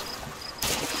place?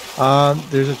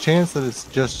 There's a chance that it's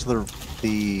just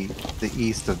the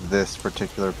east of this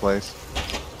particular place,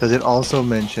 because it also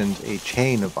mentioned a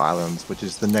chain of islands, which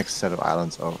is the next set of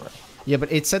islands over. Yeah,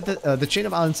 but it said that the chain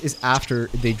of islands is after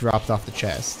they dropped off the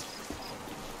chest.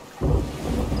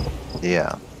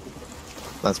 Yeah,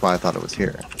 that's why I thought it was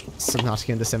here. Subnautica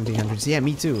in the 1700s. Yeah,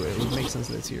 me too. It would make sense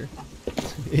that it's here.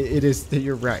 It is.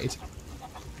 You're right.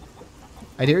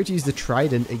 I dare you to use the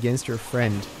trident against your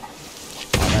friend.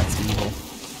 Oh, that's evil.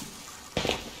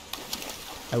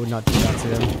 I would not do that to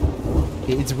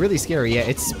him. It's really scary. Yeah,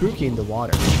 it's spooky in the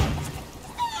water.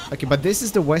 Okay, but this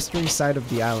is the western side of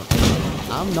the island.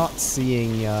 I'm not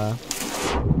seeing a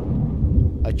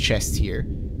chest here.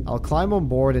 I'll climb on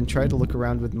board and try to look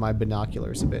around with my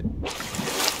binoculars a bit.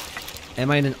 Am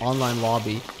I in an online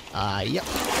lobby? Yep.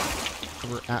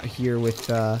 We're out here with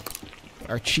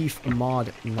our chief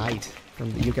mod knight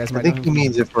from the. You guys might. I think he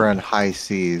means if we're on high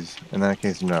seas. In that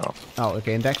case, no. Oh,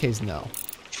 okay. In that case, no.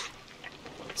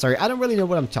 Sorry, I don't really know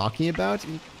what I'm talking about.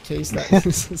 In case that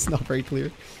it's not very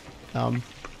clear.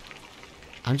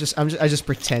 I just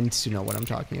pretend to know what I'm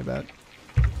talking about.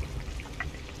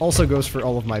 Also goes for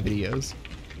all of my videos.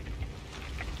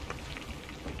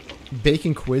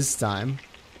 Bacon quiz time.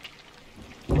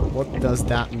 What does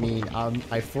that mean?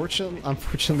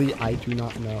 Unfortunately, I do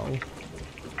not know.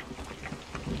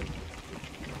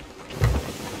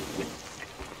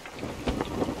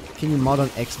 Can you mod on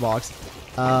Xbox?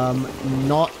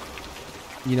 Not,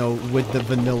 you know, with the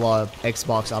vanilla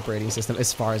Xbox operating system,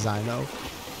 as far as I know.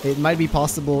 It might be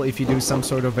possible if you do some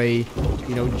sort of a,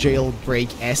 you know,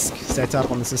 jailbreak-esque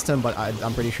setup on the system, but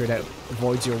I'm pretty sure that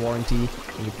voids your warranty,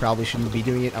 and you probably shouldn't be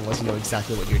doing it unless you know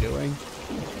exactly what you're doing.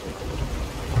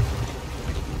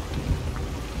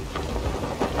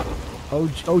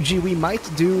 Oh gee, we might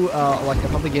do like a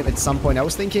public game at some point. I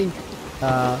was thinking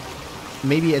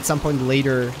maybe at some point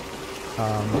later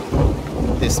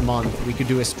this month we could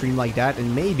do a stream like that,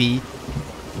 and maybe,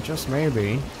 just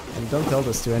maybe, and don't tell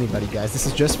this to anybody, guys, this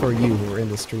is just for you who are in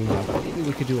the stream now, but maybe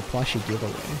we could do a plushy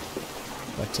giveaway.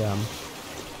 But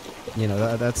you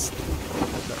know, that's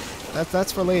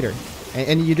for later,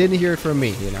 and you didn't hear it from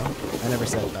me, you know, I never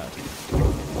said that.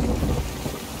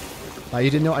 You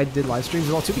didn't know I did live streams?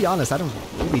 Well, to be honest, I don't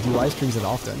really do live streams that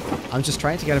often. I'm just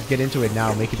trying to kind of get into it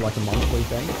now, make it like a monthly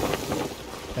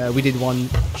thing. We did one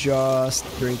just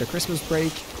during the Christmas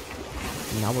break,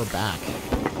 and now we're back.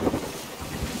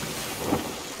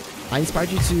 I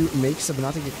inspired you to make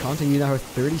Subnautica content. You now have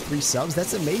 33 subs.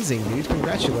 That's amazing, dude.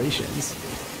 Congratulations.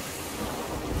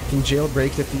 You can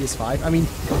jailbreak the PS5. I mean,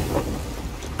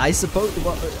 I suppose,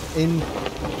 well,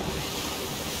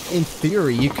 in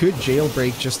theory, you could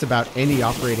jailbreak just about any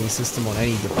operating system on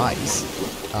any device,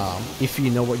 if you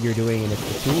know what you're doing and if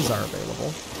the tools are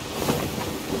available.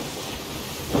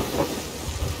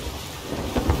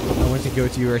 I want to go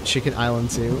to your chicken island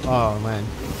too. Oh man,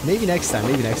 maybe next time.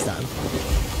 Maybe next time.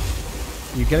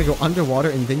 You gotta go underwater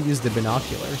and then use the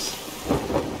binoculars.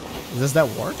 Does that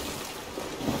work?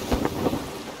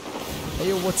 Hey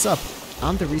yo, what's up?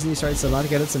 I'm the reason you started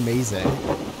Subnautica. That's amazing.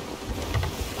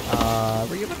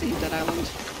 Were you about to hit that island?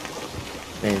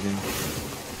 Maybe.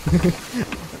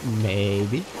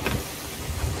 Maybe.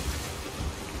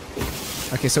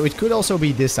 Okay, so it could also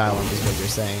be this island, is what you're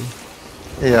saying.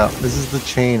 Yeah, this is the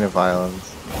chain of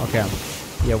islands. Okay.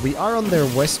 Yeah, we are on their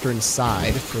western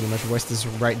side. Pretty much west is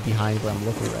right behind where I'm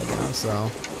looking right now,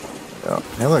 so... Yeah.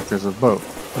 Hey look, there's a boat.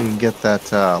 You can get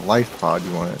that life pod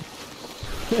you wanted.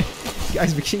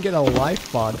 Guys, we can get a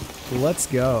life pod. Let's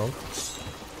go.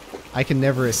 I can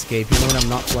never escape. Even when I'm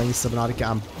not playing Subnautica,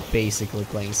 I'm basically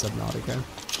playing Subnautica.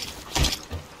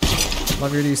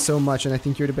 Love your videos so much, and I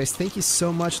think you're the best. Thank you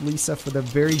so much, Lisa, for the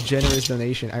very generous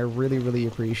donation. I really, really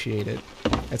appreciate it.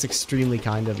 That's extremely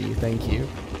kind of you. Thank you.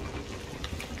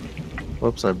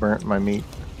 Whoops, I burnt my meat.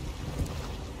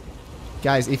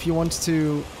 Guys, if you want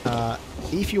to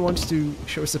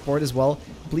show support as well,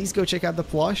 please go check out the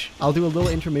plush. I'll do a little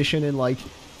intermission in like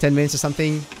 10 minutes or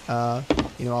something.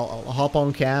 You know, I'll hop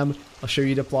on cam. I'll show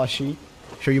you the plushie.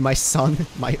 Show you my son,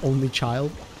 my only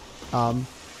child. But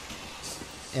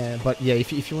yeah,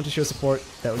 if you want to show support,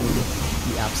 that would be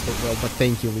the absolute world. But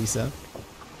thank you, Lisa.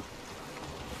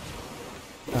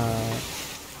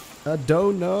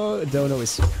 Dono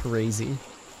is crazy.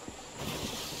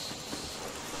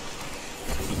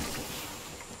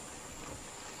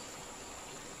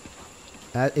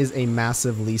 That is a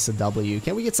massive Lisa W.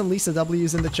 Can we get some Lisa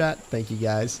W's in the chat? Thank you,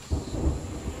 guys.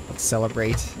 Let's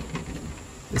celebrate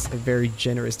this very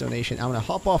generous donation. I'm gonna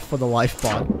hop off for the life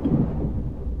pod.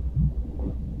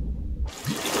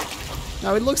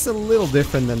 Now, it looks a little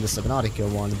different than the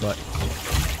Subnautica one, but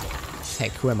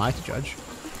heck, who am I to judge?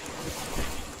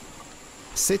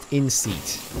 Sit in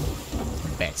seat.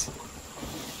 Bet.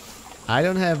 I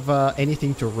don't have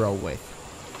anything to row with.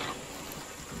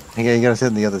 Yeah, you gotta sit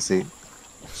in the other seat.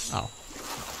 Oh.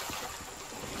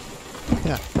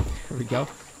 Yeah, here we go.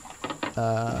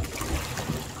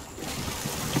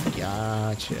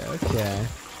 Gotcha, okay.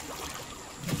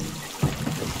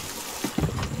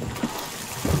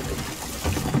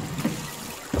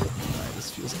 Alright, this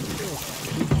feels like a little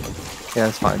funky. Yeah,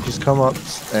 it's fine. Just come up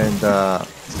and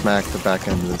smack the back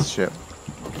end of this ship.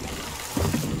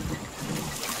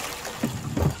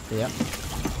 Yep.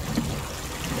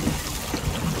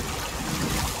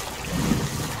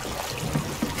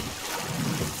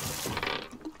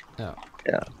 Oh.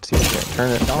 Yeah, see if you can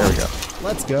turn it. There we go.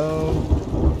 Let's go.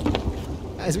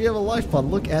 Guys, we have a life pod.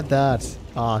 Look at that.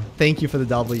 Thank you for the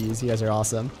W's. You guys are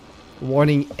awesome.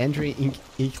 Warning, entering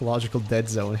ecological dead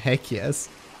zone. Heck yes.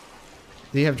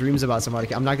 Do you have dreams about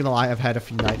Subnautica? I'm not gonna lie, I've had a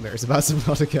few nightmares about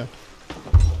Subnautica.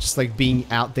 Just like being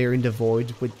out there in the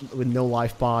void with no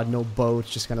life pod, no boat,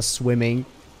 just kind of swimming.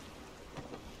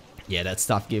 Yeah, that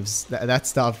stuff gives... That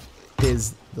stuff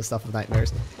is the stuff of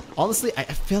nightmares. Honestly, I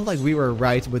feel like we were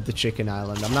right with the Chicken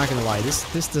Island. I'm not gonna lie,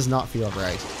 this does not feel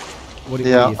right. What do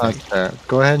you think? That's fair.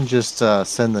 Go ahead and just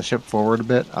send the ship forward a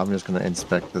bit. I'm just gonna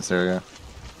inspect this area.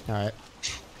 Alright.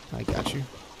 I got you.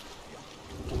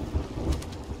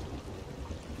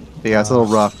 But yeah, it's a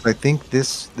little rough. I think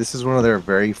this is one of their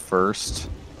very first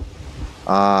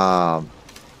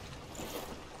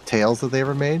tales that they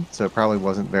ever made, so it probably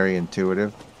wasn't very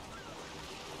intuitive.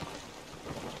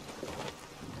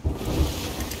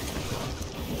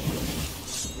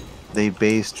 They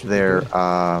based their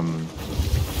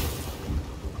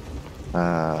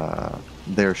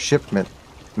shipment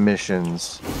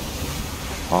missions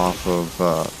off of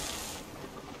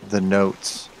the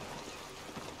notes,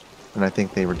 and I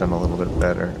think they were done a little bit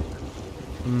better.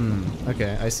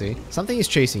 Okay, I see. Something is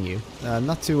chasing you.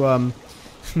 Not to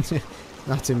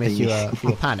not to make you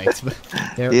feel panicked, but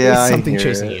there is something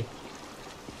chasing you.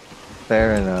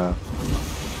 Fair enough.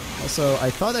 Also, I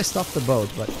thought I stopped the boat,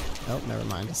 but oh, never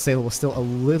mind. The sail was still a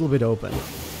little bit open.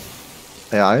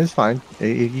 Yeah, it's fine.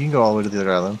 You can go all the way to the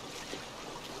other island.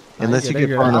 Unless you get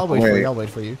far enough away. I'll wait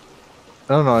for you.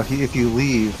 No, if you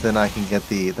leave, then I can get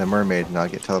the mermaid and I'll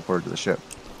get teleported to the ship.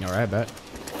 Alright, bet.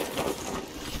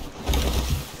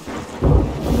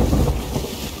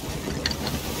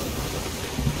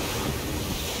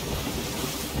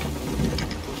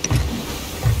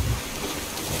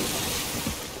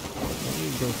 Let me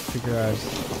go figure out...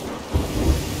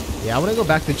 Yeah, I want to go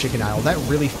back to Chicken Isle. That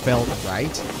really felt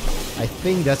right. I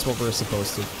think that's what we're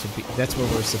supposed to be. That's where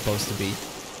we're supposed to be.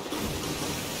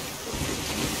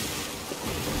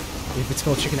 If it's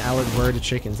called Chicken Island, where are the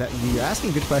chickens? You're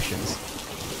asking good questions.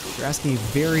 You're asking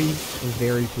very,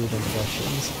 very prudent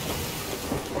questions.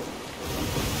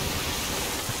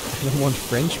 I don't want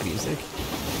French music.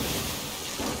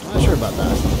 I'm not sure about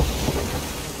that.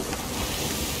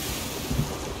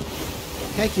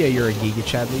 Heck yeah, you're a Giga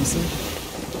Chad, Lisa.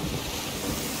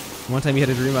 One time you had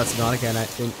a dream about Subnautica, and I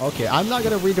think, okay, I'm not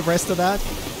gonna read the rest of that,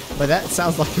 but that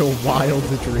sounds like a wild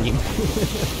dream.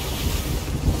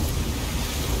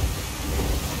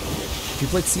 If you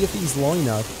played Sea of Thieves long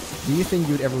enough, do you think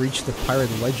you would ever reach the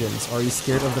pirate legends, or are you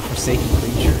scared of the forsaken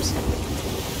creatures?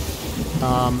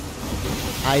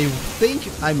 I think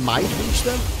I might reach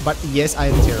them, but yes, I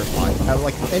am terrified.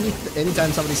 Like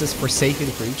anytime somebody says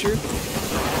forsaken creature,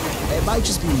 it might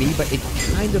just be me, but it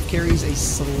kind of carries a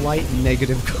slight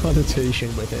negative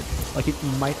connotation with it. Like it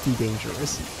might be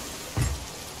dangerous.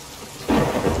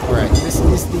 Alright, this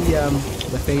is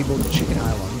the fabled Chicken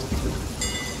Island.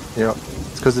 Yep.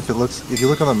 It's because if you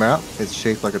look on the map, it's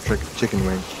shaped like a chicken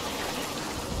wing.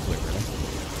 Literally.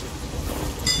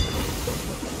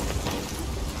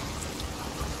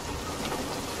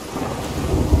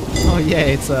 Oh yeah,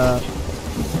 it's a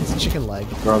chicken leg.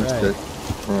 Drumstick. Right.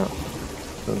 Yeah.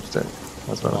 Drumstick.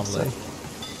 That's what I'm saying.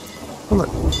 Oh, look.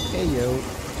 Hey yo.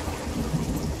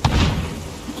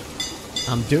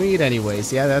 I'm doing it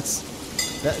anyways. Yeah, that's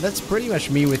pretty much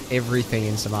me with everything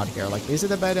in Subnautica. Like, is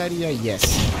it a bad idea?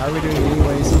 Yes. Are we doing it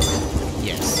anyways?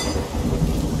 Yes.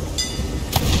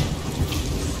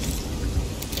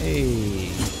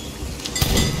 Hey.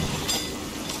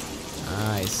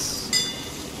 Nice.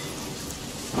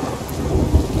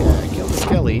 Yeah, I killed the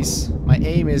skellies. My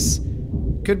aim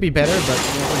could be better, but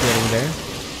we're getting there.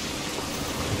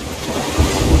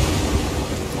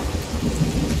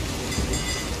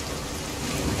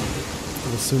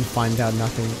 We'll soon find out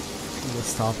nothing will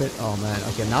stop it. Oh man,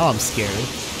 okay, now I'm scared.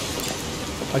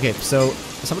 Okay, so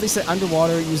somebody said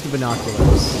underwater, use the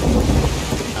binoculars.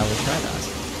 I will try that.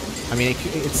 I mean,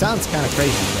 it sounds kind of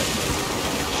crazy, but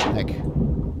heck.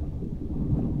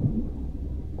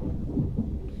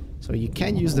 So you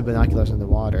can use the binoculars in the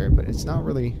water, but it's not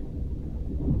really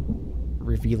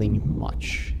revealing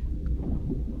much.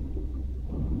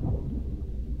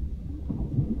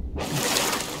 I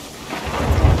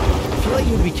feel like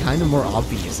it would be kind of more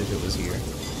obvious if it was here.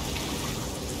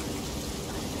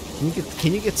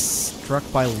 Can you get struck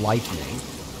by lightning?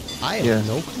 I have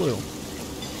no clue.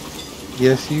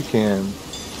 Yes, you can.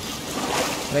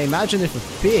 But I imagine if a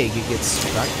pig gets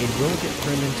struck, it will get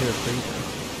turned into a creeper.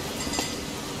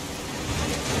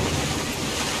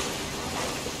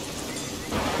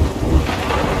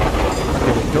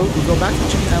 We go back to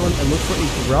Chicken Island and look for a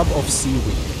grub of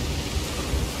seaweed.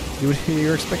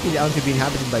 You're expecting the island to be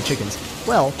inhabited by chickens.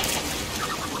 Well,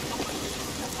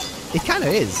 it kind of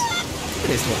is.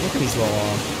 Look at these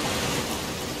little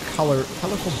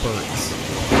colorful birds.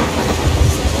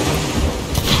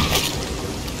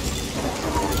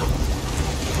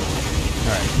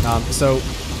 Alright, so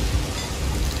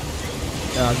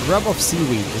grub of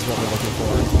seaweed is what we're looking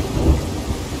for.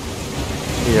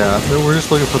 Yeah, we're just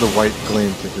looking for the white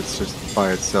glint if it's just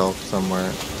by itself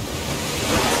somewhere.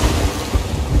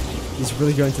 He's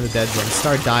really going to the dead zone.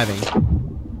 Start diving.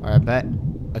 Alright, I bet.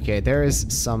 Okay, there is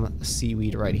some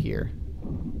seaweed right here.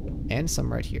 And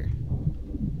some right here.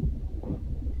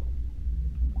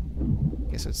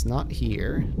 Okay, so it's not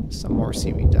here. Some more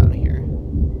seaweed down here.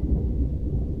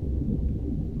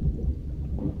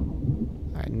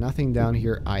 Alright, nothing down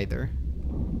here either.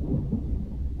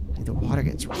 The water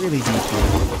gets really deep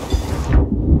here.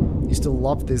 Used to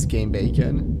love this game,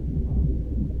 Bacon.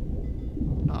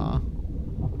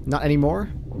 Not anymore?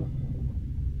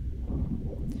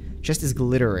 Chest is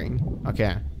glittering.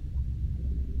 Okay.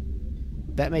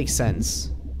 That makes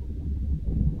sense.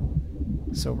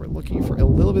 So we're looking for a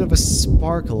little bit of a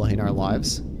sparkle in our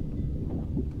lives.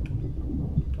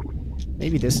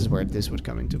 Maybe this is where this would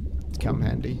come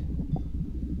handy.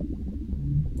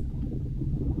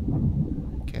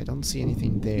 Okay, I don't see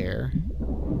anything there.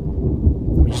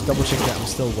 Let me just double check that I'm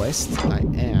still west. I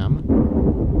am.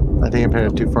 I think I'm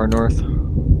headed too far north.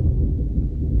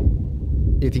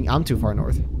 You think I'm too far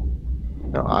north?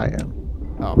 No, I am.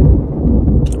 Oh.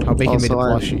 How Bacon made a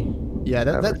Also, plushie. Yeah,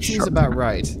 that seems about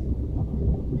right.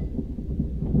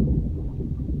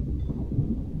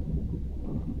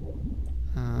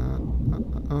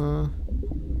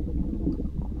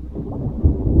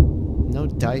 No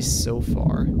dice so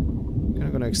far.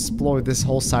 I'm gonna explore this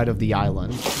whole side of the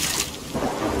island.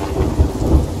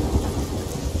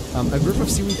 A group of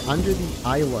seaweed under the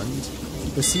island.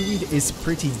 The seaweed is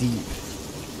pretty deep.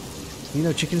 You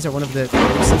know, chickens are one of the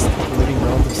closest living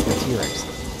relatives to the T-Rex.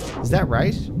 Is that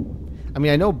right? I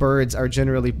mean, I know birds are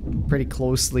generally pretty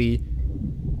closely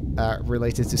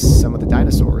related to some of the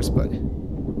dinosaurs, but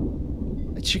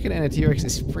a chicken and a T-Rex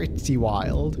is pretty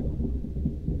wild.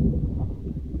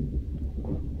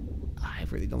 I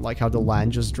really don't like how the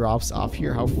land just drops off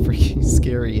here. How freaking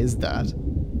scary is that?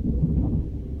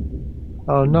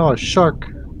 Oh no, a shark!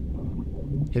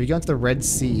 Have you gone to the Red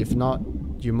Sea? If not,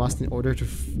 you must in order to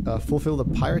fulfill the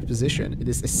pirate position. It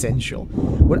is essential.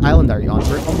 What island are you on?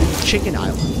 We're on the Chicken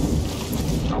Island.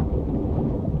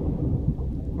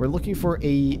 We're looking for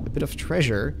a bit of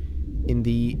treasure in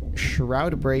the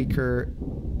Shroudbreaker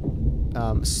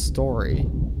story.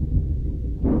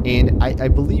 And I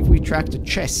believe we tracked a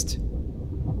chest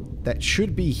that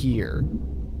should be here.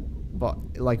 But,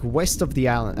 like, west of the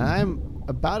island. And I'm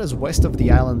about as west of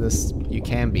the island as you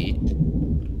can be.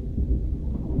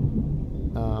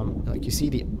 Like, you see,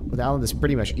 the island is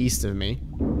pretty much east of me.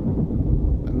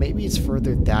 But maybe it's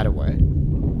further that way.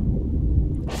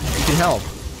 You can help.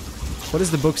 What is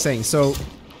the book saying? So,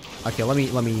 okay, let me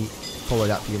pull it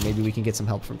up here. Maybe we can get some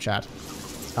help from chat.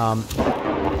 If I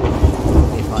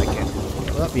can.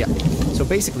 Well, yeah. So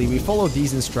basically, we followed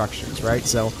these instructions, right?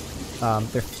 So,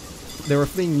 they were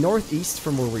fleeing northeast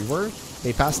from where we were.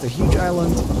 They passed a huge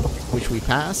island, which we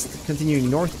passed, continuing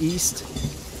northeast,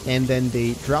 and then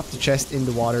they dropped the chest in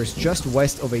the waters just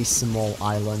west of a small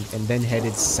island, and then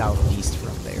headed southeast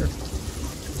from there.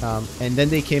 And then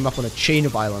they came up on a chain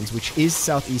of islands, which is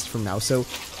southeast from now. So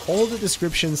all the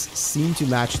descriptions seem to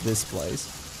match this place.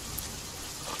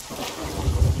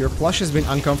 Your plush has been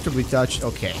uncomfortably touched.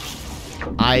 Okay.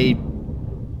 I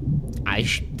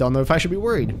don't know if I should be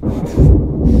worried. I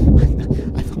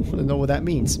don't want to know what that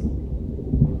means.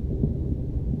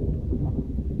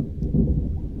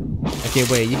 Okay,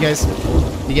 wait. You guys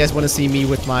want to see me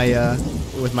with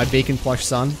my bacon plush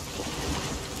son?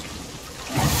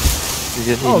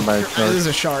 Oh, by a this is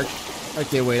a shark.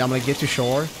 Okay, wait. I'm gonna get to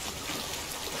shore.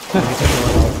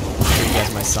 I'll show you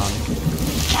guys my son.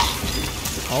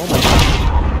 Oh my god.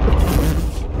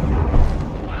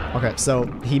 Okay, so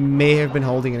he may have been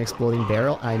holding an exploding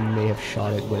barrel. I may have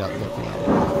shot it without looking at it.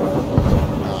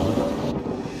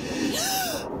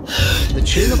 The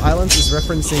chain of islands is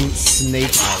referencing Snake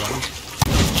Island.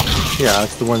 Yeah,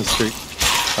 that's the one straight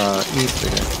east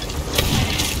of it.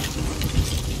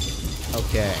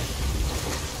 Okay.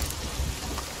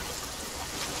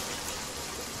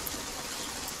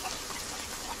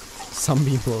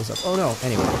 Sunbeam blows up. Oh no,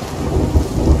 anyway.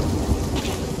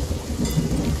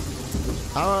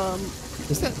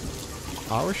 Is that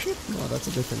our ship? No, that's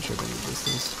a different ship in the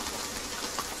distance.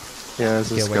 Yeah,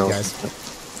 it's a Okay, wait, guys.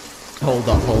 Hold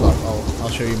up. I'll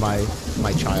show you my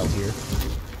child here.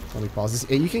 Let me pause this.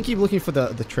 You can keep looking for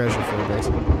the treasure for a bit.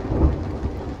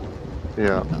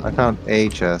 Yeah, I found a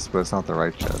chest, but it's not the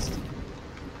right chest.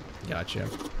 Gotcha.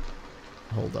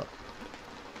 Hold up.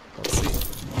 Let's see.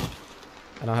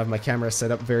 I don't have my camera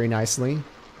set up very nicely,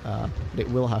 but it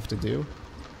will have to do.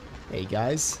 Hey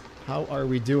guys, how are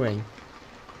we doing?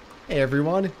 Hey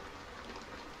everyone.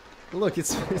 Look,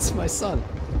 it's my son,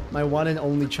 my one and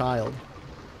only child.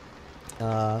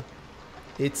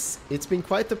 It's been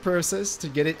quite the process to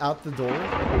get it out the door.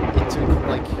 It took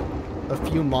like a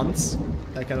few months,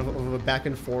 kind of a back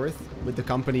and forth with the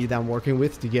company that I'm working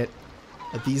with to get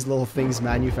these little things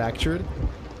manufactured.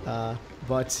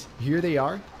 But here they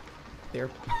are. They're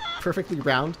perfectly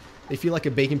round. They feel like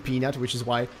a bacon peanut, which is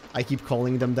why I keep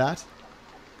calling them that.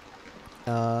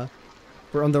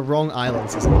 We're on the wrong island,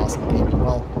 says Impossible Gaming.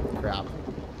 Well, crap.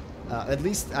 At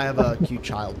least I have a cute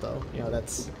child, though. You know,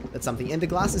 that's something. And the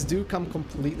glasses do come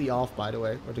completely off, by the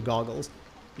way, or the goggles.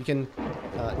 You can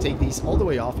take these all the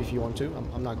way off if you want to.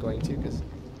 I'm not going to, because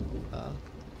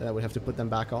then I would have to put them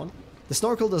back on. The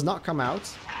snorkel does not come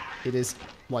out. It is,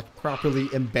 like, properly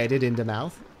embedded in the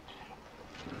mouth.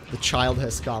 The child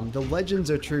has come. The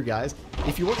legends are true, guys.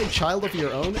 If you want a child of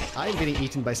your own, I'm getting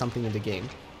eaten by something in the game.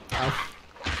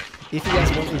 If you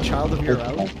guys want a child of your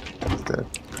own,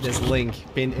 this link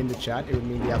pinned in the chat. It would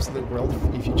mean the absolute world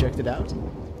if you checked it out.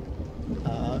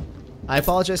 I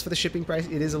apologize for the shipping price.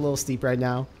 It is a little steep right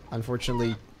now.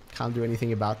 Unfortunately, can't do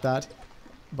anything about that.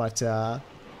 But,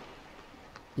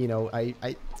 you know, I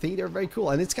think they're very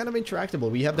cool. And it's kind of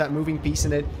interactable. We have that moving piece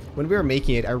in it. When we were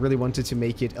making it, I really wanted to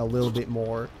make it a little bit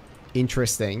more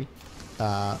interesting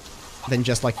than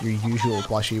just like your usual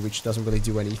plushie, which doesn't really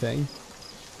do anything.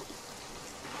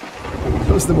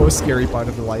 That was the most scary part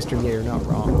of the live stream. Yeah, you're not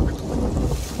wrong.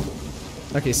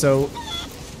 Okay, so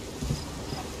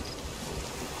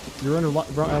you're on a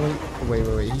wrong island.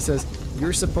 Wait. He says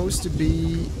you're supposed to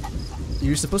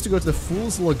go to the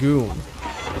Fool's Lagoon.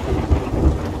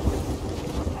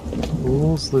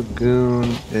 Fool's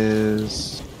Lagoon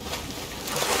is...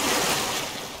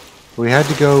 We had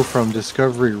to go from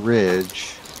Discovery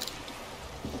Ridge.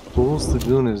 Fool's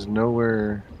Lagoon is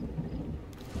nowhere...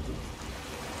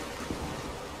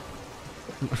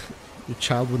 Your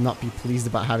child would not be pleased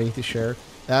about having to share.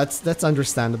 That's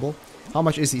understandable. How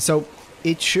much is he? So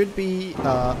it should be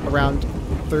around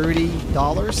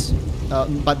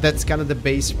 $30, but that's kind of the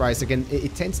base price. Again,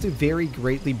 it tends to vary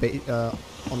greatly based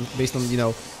on, you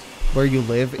know, where you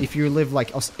live. If you live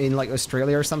like in like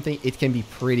Australia or something, it can be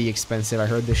pretty expensive. I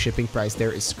heard the shipping price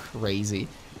there is crazy.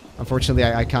 Unfortunately,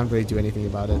 I can't really do anything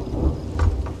about it.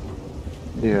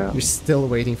 Yeah. You're still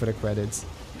waiting for the credits.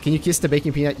 Can you kiss the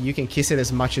bacon peanut? You can kiss it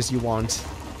as much as you want.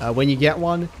 When you get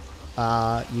one,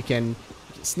 you can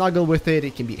snuggle with it.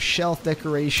 It can be a shelf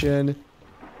decoration.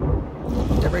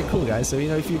 They're very cool, guys. So, you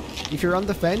know, if you're on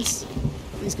the fence,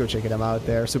 please go check them out.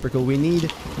 They're super cool. We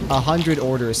need 100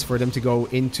 orders for them to go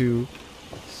into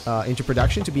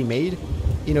production to be made.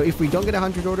 You know, if we don't get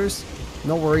 100 orders,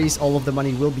 no worries. All of the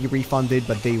money will be refunded,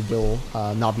 but they will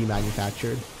not be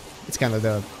manufactured. It's kind of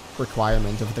the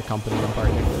requirement of the company I'm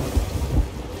partnered with.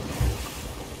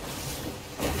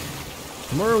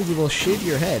 Tomorrow you will shave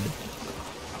your head.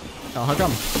 Oh, how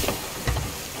come?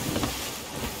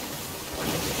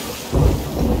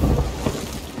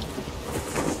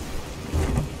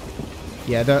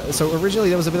 Yeah, so originally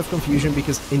there was a bit of confusion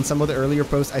because in some of the earlier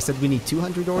posts I said we need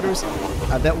 200 orders.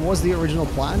 That was the original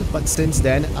plan, but since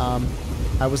then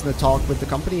I was in a talk with the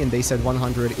company and they said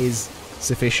 100 is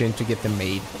sufficient to get them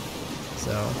made.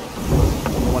 So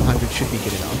 100 should be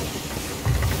good enough.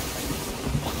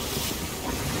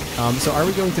 So are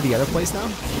we going to the other place now?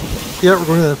 Yeah, we're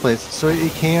going to the other place. So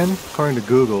it can, according to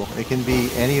Google, it can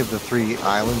be any of the 3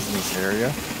 islands in this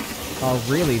area. Oh,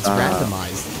 really? It's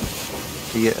randomized.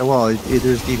 Yeah, well,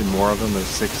 there's even more of them. There's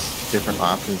 6 different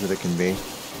options that it can be.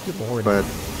 Good lord. But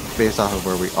based off of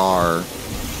where we are,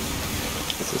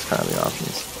 this is kind of the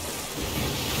options.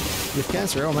 You have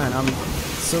cancer? Oh man, I'm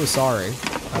so sorry.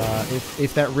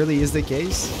 If that really is the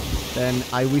case, then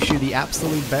I wish you the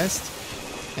absolute best.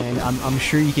 And I'm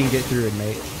sure you can get through it,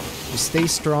 mate. Just stay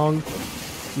strong,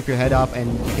 keep your head up,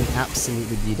 and you can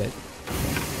absolutely beat it.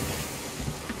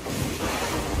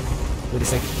 Wait a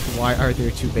sec, why are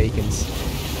there 2 bacons?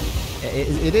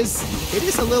 It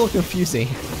is a little confusing.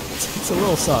 It's a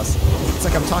little sus. It's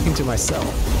like I'm talking to myself.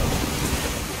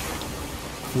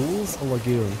 Fool's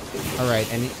Lagoon. Alright,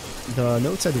 and the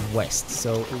note said west,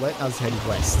 so let us head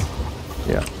west.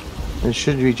 Yeah. It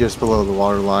should be just below the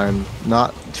water line.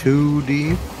 Not too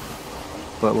deep,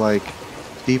 but like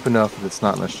deep enough that it's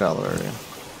not in a shallow area.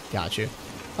 Gotcha.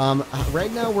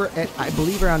 Right now we're at, I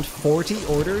believe, around 40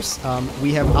 orders.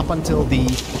 We have up until the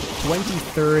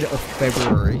 23rd of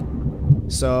February.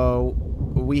 So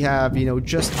we have, you know,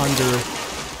 just under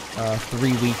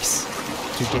 3 weeks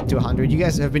to get to 100. You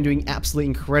guys have been doing absolutely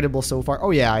incredible so far.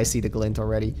 Oh yeah, I see the glint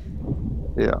already.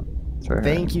 Yeah.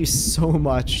 Thank you so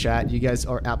much, chat. You guys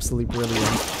are absolutely brilliant.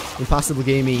 Impossible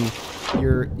Gaming,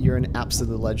 you're an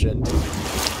absolute legend.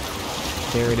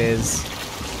 There it is.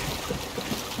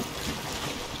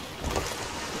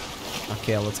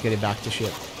 Okay, let's get it back to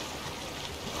ship.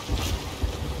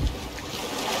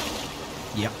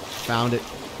 Yep, found it.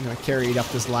 I'm gonna carry it up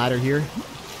this ladder here.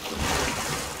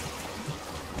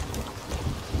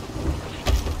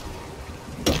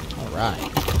 Alright.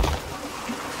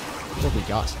 What we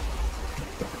got?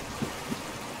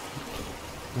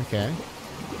 Okay.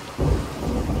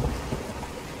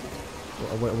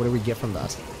 What do we get from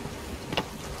that?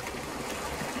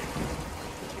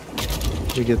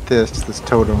 You get this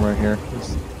totem right here.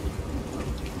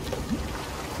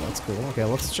 That's cool. Okay,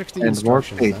 let's check the And more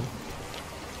instructions pig. then.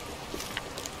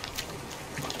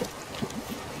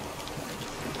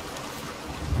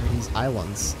 Where are these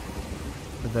islands?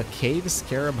 The cave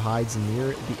scarab hides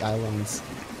near the island's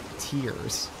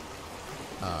tiers.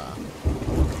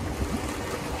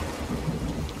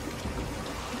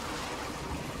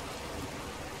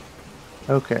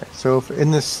 Okay, so if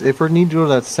we need to go to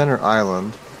that center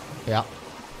island, Yeah.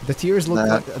 The tiers look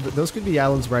like... those could be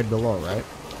islands right below, right?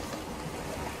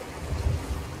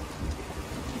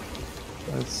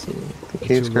 let's see. The The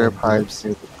cave two scarab little hides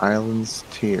near the island's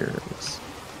tiers.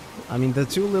 I mean, the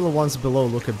 2 little ones below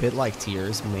look a bit like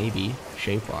tiers, maybe,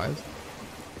 shape-wise.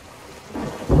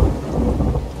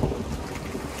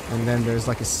 And then there's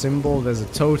like a symbol, there's a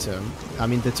totem. I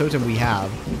mean, the totem we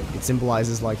have, it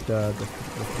symbolizes like the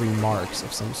 3 marks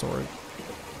of some sort.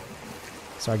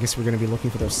 So I guess we're going to be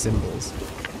looking for those symbols.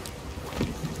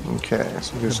 Okay,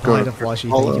 so we just The go Blind to of Plushy,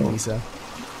 thank you, Lisa.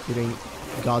 You're doing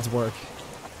God's work.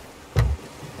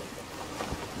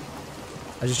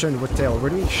 I just turned what tail? We're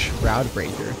doing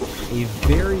Shroudbreaker. A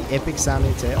very epic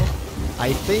sounding tail.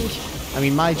 I think, I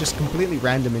mean, my just completely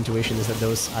random intuition is that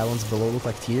those islands below look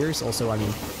like tiers. Also, I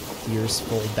mean, tiers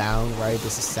fall down, right?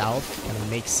 This is south. Kind of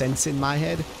makes sense in my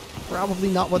head. Probably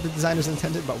not what the designers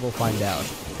intended, but we'll find out.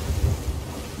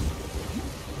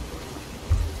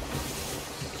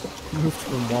 Moved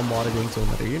from one water going to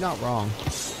another. You're not wrong.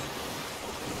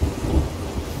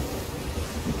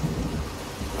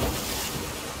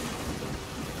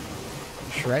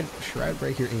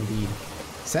 Shroudbreaker indeed.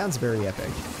 Sounds very epic.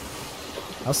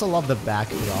 I also love the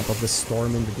backdrop of the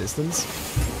storm in the distance.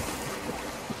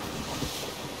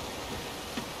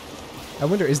 I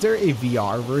wonder, is there a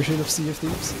VR version of Sea of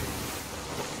Thieves?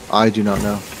 I do not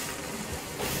know.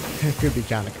 It could be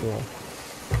kind of cool.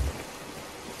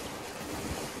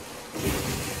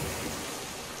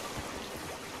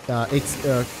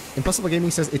 Impossible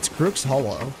Gaming says it's Crook's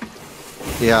Hollow.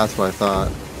 Yeah, that's what I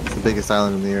thought. It's the biggest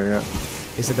island in the area.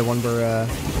 Is it the one we're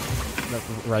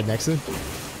right next to?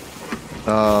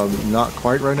 Not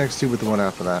quite right next to, but the one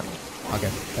after that. Okay.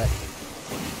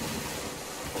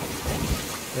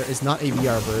 There is not a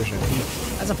VR version.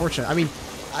 That's unfortunate. I mean,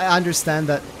 I understand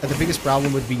that the biggest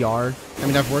problem with VR... I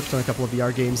mean, I've worked on a couple of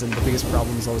VR games, and the biggest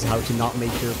problem is always how to not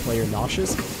make your player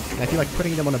nauseous. And I feel like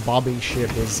putting them on a bobbing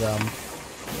ship is...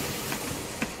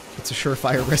 it's a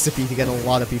surefire recipe to get a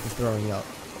lot of people throwing up.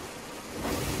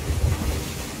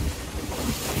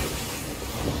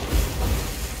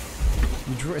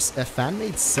 You drew a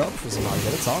fan-made sub for some manga.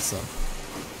 That's awesome.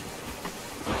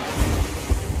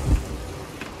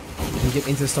 You get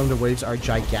into Storm, the waves are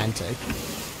gigantic.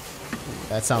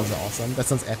 That sounds awesome. That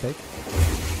sounds epic.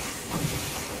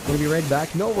 Gonna be right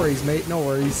back. No worries, mate. No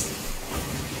worries.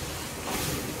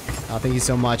 Oh, thank you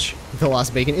so much. The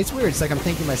Lost Bacon. It's weird. It's like I'm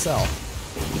thanking myself.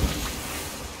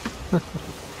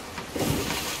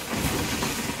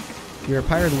 You're a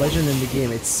pirate legend in the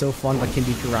game. It's so fun, but can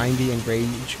be grindy and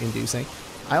rage-inducing.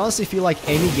 I honestly feel like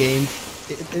any game...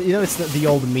 you know, it's the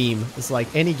old meme. It's like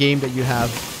any game that you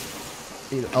have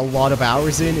a lot of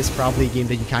hours in is probably a game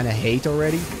that you kind of hate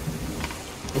already.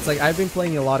 It's like I've been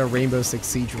playing a lot of Rainbow Six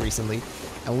Siege recently,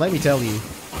 and let me tell you,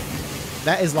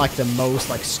 that is like the most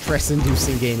like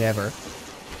stress-inducing game ever.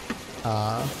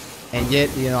 And yet,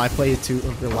 you know, I play it to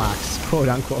relax, quote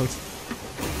unquote.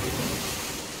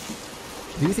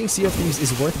 Do you think Sea of Thieves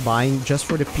is worth buying just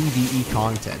for the PvE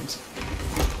content?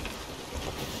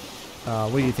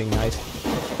 What do you think, Knight?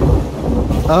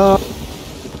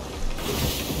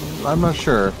 I'm not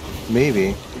sure.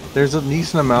 Maybe. There's a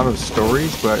decent amount of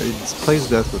stories, but it plays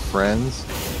best with friends.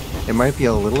 It might be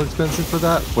a little expensive for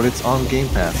that, but it's on Game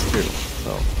Pass too.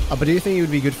 So. But do you think it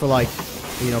would be good for like,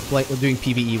 you know, doing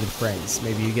PvE with friends?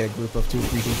 Maybe you get a group of 2 or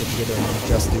 3 people together and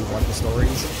just do one of the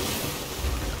stories.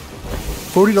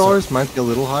 $40 might be a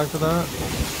little high for that.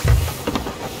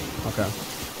 Okay.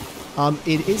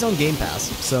 It is on Game Pass,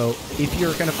 so if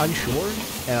you're kind of unsure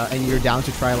and you're down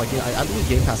to try, like, you know, I believe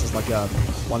Game Pass is like a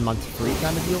 1 month free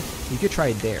kind of deal. You could try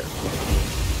it there.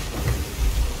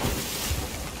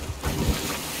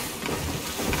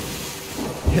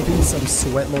 Having some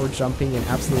sweat lord jumping and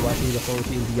absolutely liking the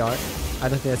authority in VR, I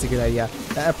don't think that's a good idea.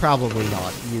 Probably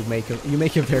not. You make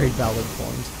a very valid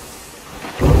point.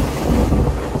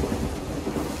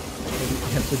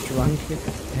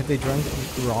 Have they drunk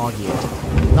grog yet?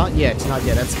 Not yet,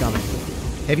 that's coming.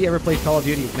 Have you ever played Call of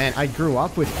Duty? Man, I grew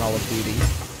up with Call of Duty.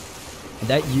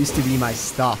 That used to be my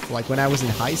stuff. Like when I was in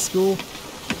high school,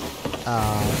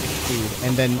 dude,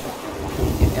 and then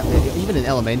even in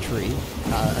elementary,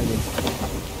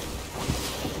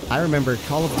 I remember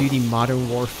Call of Duty Modern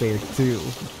Warfare 2.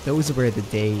 Those were the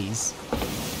days.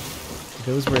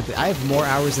 I have more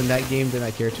hours in that game than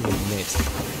I care to admit.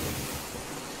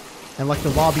 And like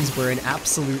the lobbies were an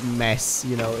absolute mess,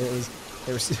 you know.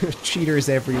 There was cheaters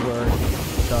everywhere.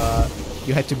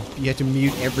 You had to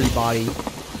mute everybody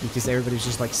because everybody's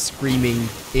just like screaming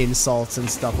insults and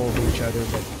stuff over each other.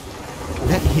 But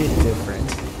that hit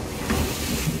different.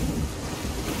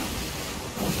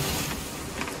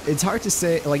 It's hard to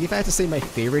say. Like if I had to say my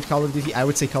favorite Call of Duty, I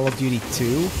would say Call of Duty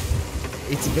 2.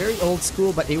 It's very old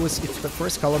school, but it's the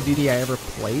first Call of Duty I ever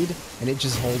played, and it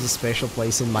just holds a special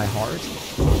place in my heart.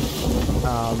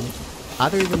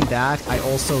 Other than that, I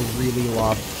also really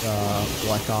love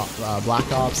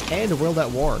Black Ops and World at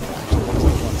War. Actually, that was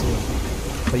like one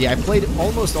too. But yeah, I played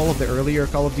almost all of the earlier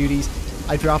Call of Duties.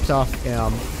 I dropped off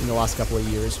in the last couple of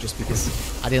years just because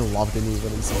I didn't love the new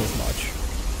releases as much.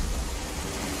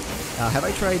 Have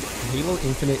I tried Halo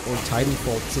Infinite or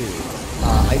Titanfall 2?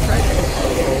 I tried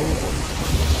Titanfall.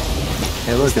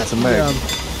 Hey, look, it's a Meg.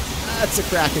 That's a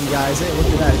Kraken, guys. Hey, look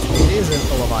at that. It is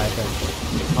a Leviathan.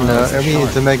 Oh, no, I mean,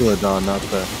 it's a Megalodon, not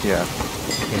the... Yeah.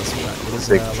 Okay, so it is a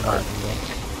Big Leviathan, though.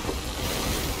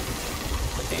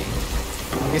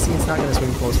 I'm guessing it's not going to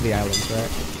swim close to the islands,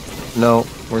 right? No,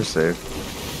 we're safe.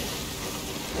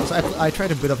 So I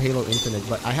tried a bit of Halo Infinite,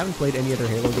 but I haven't played any other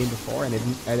Halo game before, and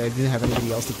I didn't have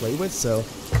anybody else to play with, so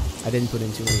I didn't put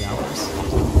in too many hours.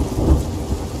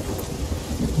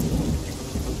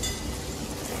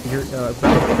 You're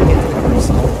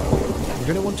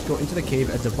gonna want to go into the cave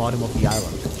at the bottom of the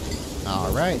island.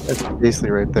 Alright. That's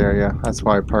basically right there, yeah. That's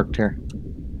why I parked here.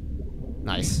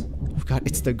 Nice. Oh god,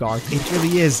 it's the Garg. It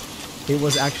really is. It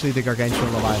was actually the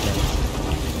Gargantuan Leviathan.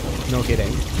 No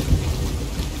kidding.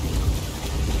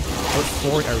 What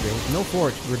fort are we doing? No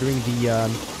fort. We're doing the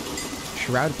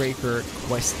Shroudbreaker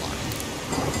quest line.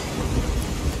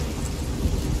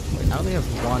 Wait, I only have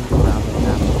one round of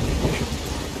ammo.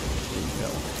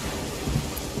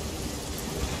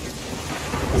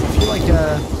 I feel like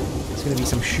there's gonna be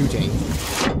some shooting.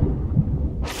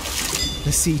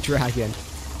 The sea dragon.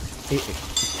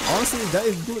 Honestly,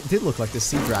 it did look like the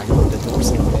sea dragon with the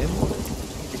dorsal fin.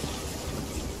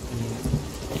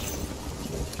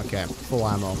 Okay, full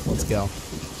ammo. Let's go.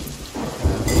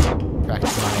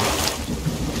 Practice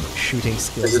my shooting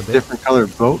skills There's a bit. Different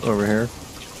colored boat over here.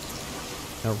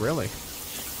 Oh, really?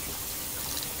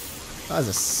 Oh, there's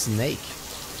a snake.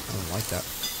 I don't like that.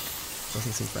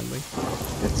 Doesn't seem friendly.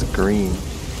 It's green.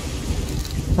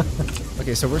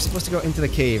 Okay, so we're supposed to go into the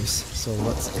caves, so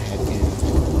let's head in.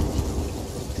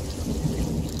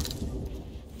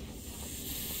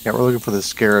 Yeah, we're looking for the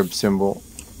scarab symbol.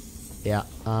 Yeah,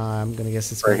 I'm gonna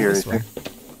guess it's Right here, this way.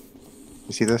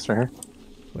 You see this right here?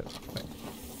 Wait.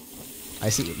 I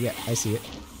see it, yeah, I see it.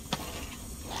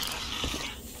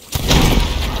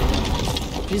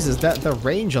 Jesus, the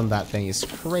range on that thing is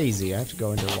crazy. I have to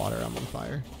go into water, I'm on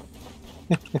fire.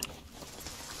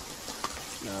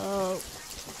 No.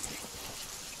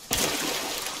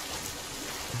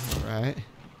 Alright.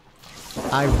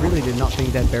 I really did not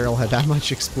think that barrel had that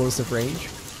much explosive range.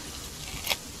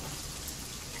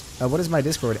 What is my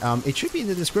Discord? It should be in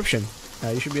the description.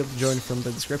 You should be able to join from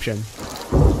the description.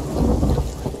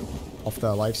 of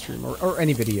the live stream or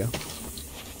any video.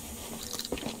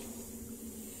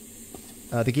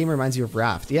 The game reminds you of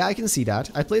Raft. Yeah, I can see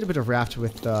that. I played a bit of Raft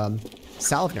with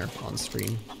Salvner on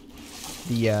stream.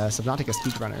 The Subnautica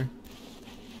speedrunner.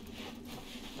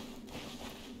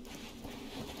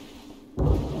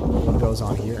 What goes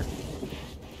on here?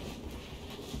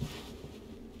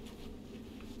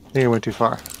 I think I went too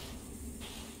far.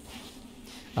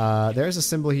 There's a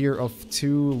symbol here of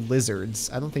 2 lizards.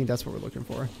 I don't think that's what we're looking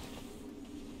for.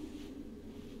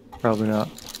 Probably not.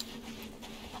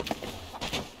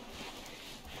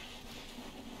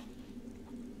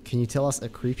 Can you tell us a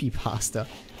creepypasta?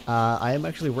 I am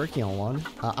actually working on one.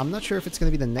 I'm not sure if it's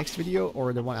going to be the next video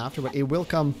or the one after, but it will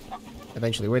come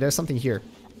eventually. Wait, there's something here.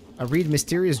 Read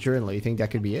mysterious journal. You think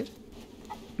that could be it?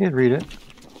 Yeah, read it.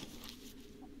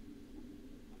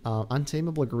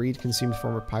 Untamable greed consumed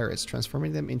former pirates,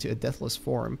 transforming them into a deathless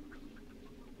form.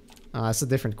 It's a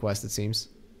different quest, it seems.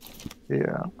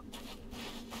 Yeah.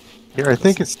 Here, I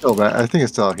think it's still that. I think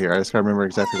it's still here. I just gotta remember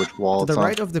exactly which wall To it's the on.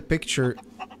 right of the picture,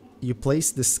 you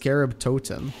place the scarab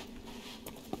totem.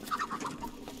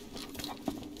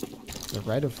 The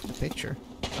right of the picture.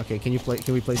 Okay, can we place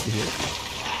it here?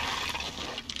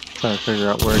 Trying to figure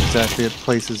out where exactly it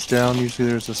places down. Usually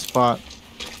there's a spot.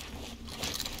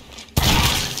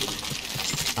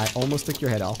 I almost took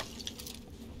your head off.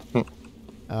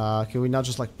 Can we not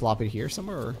just like plop it here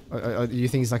somewhere, or do you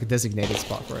think it's like a designated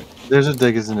spot for it? There's a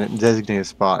designated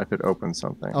spot if it opens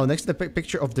something. Oh, next to the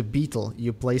picture of the beetle,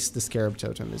 you place the scarab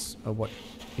totem. Is what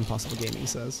Impossible Gaming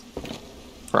says.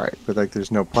 Right, but like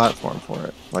there's no platform for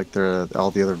it, like there are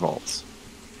all the other vaults.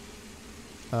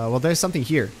 Well, there's something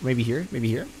here. Maybe here. Maybe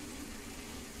here.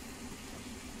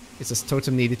 It says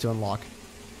totem needed to unlock.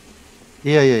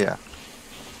 Yeah.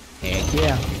 Heck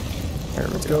yeah. There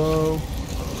we Let's go. go.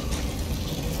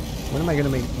 When am I gonna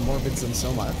make more vids than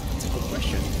Soma? That's a good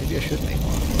question. Maybe I should make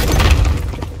one.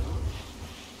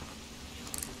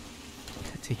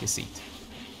 Take a seat.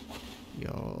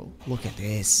 Yo, look at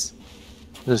this.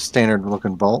 There's a standard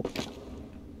looking vault.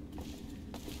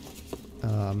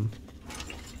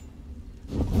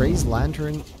 Raise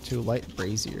lantern to light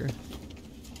brazier.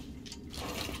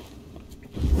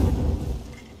 Yo,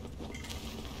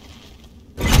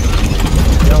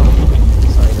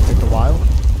 sorry that took a while.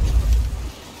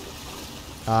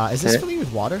 Is this Okay. filling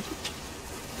with water?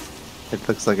 It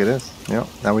looks like it is. Yep.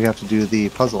 Now we have to do the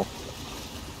puzzle.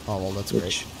 Oh well, that's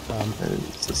Which great.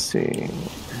 Let's see.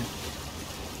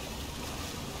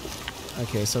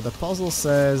 Okay, so the puzzle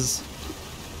says.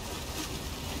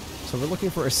 So we're looking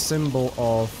for a symbol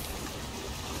of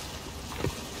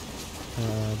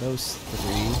those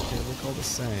 3. They look all the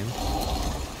same.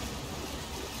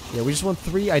 Yeah, we just want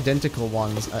 3 identical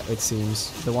ones. It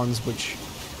seems the ones which.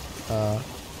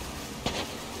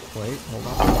 Wait, hold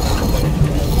on.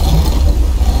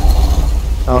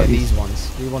 Oh, Yeah, these ones.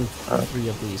 We want 3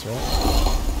 of these, right?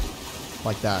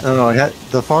 Like that. No, I had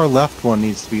the far left one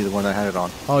needs to be the one I had it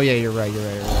on. Oh yeah, you're right.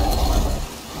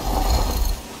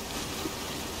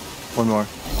 One more.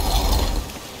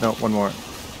 No, one more.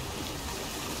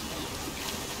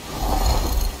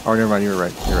 Oh, never mind. You were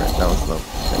right. You're right. That was low.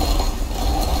 Okay.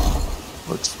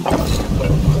 Looks small.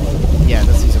 Yeah,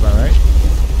 that seems about right.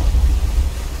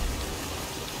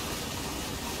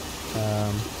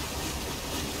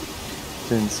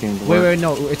 Didn't seem to work. Wait,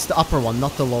 no, it's the upper one,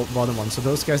 not the bottom one. So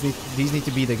those guys these need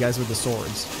to be the guys with the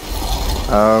swords.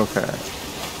 Okay.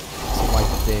 So like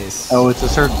this. Oh, it's a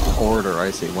certain order.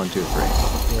 I see. 1, 2, 3.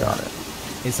 Yeah. Got it.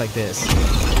 It's like this.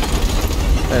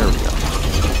 There we go.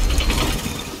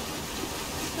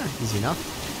 Easy enough.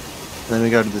 Then we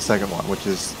go to the second one, which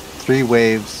is 3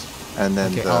 waves, and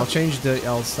then Okay, the...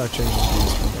 I'll start changing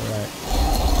these from the right.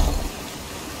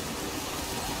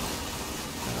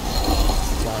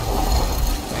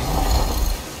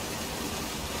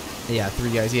 Yeah, 3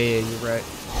 guys. Yeah, you're right.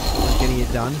 We're getting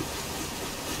it done.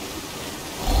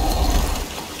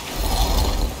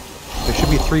 There should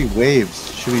be 3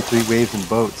 waves. Should be 3 waves and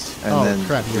boats, and oh, then...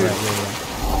 crap, you're right. Yeah.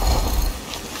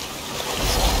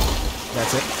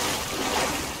 That's it.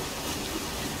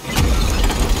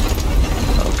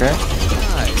 Okay.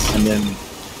 Nice. And then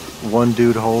one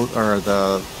dude hold, or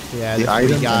the Yeah, the the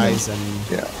item, 3 guys and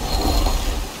yeah.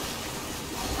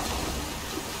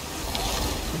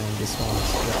 this one.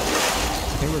 Yeah. I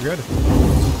think we're good.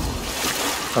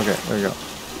 Okay, there we go.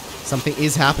 Something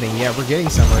is happening. Yeah, we're getting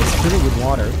somewhere. It's filling with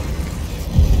water.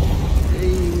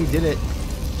 Hey, we did it.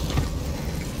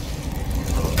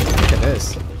 Look at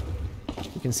this.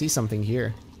 You can see something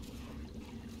here.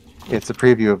 It's a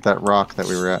preview of that rock that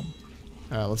we were at.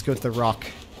 Let's go to the rock.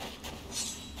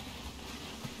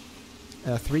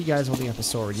 3 guys holding up a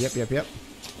sword. Yep.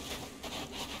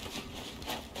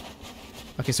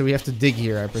 Okay, so we have to dig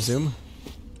here, I presume.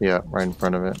 Yeah, right in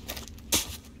front of it.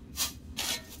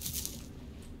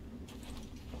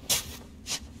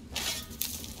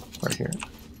 Right here.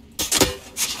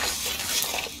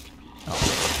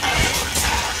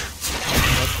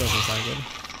 That doesn't sound good.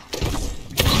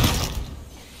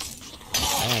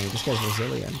 Dang, this guy's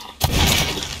resilient.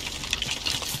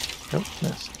 Nope,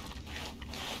 missed.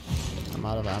 I'm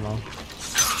out of ammo.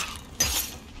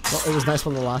 Well, it was nice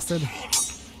while it lasted.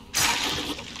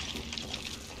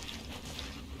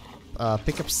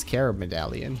 Pick up Scarab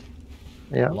Medallion.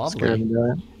 Yeah, Lovely. scared of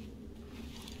that.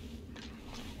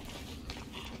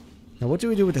 Now, what do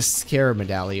we do with the Scarab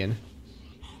Medallion?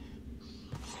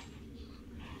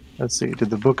 Let's see. Did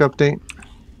the book update?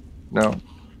 No.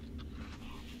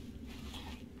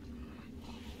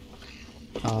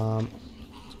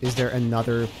 Is there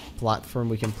another platform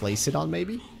we can place it on,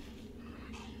 maybe?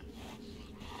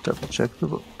 Double check the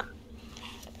book.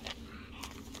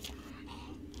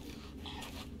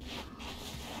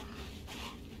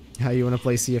 How you want to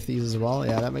play Sea of Thieves as well?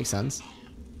 Yeah, that makes sense.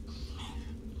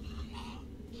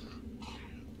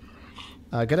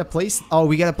 Gotta place... Oh,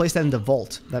 we gotta place that in the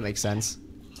vault. That makes sense.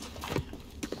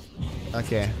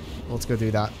 Okay, let's go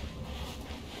do that.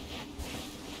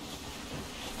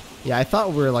 Yeah, I thought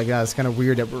we were like that. It's kind of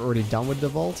weird that we're already done with the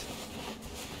vault.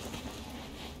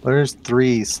 There's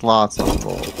 3 slots on the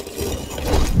vault.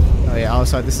 Oh yeah, oh,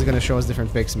 so this is gonna show us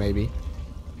different picks, maybe.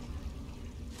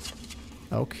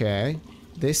 Okay.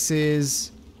 This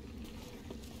is...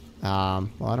 well,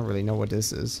 I don't really know what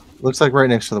this is. Looks like right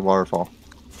next to the waterfall.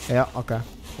 Yeah, okay.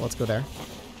 Well, let's go there.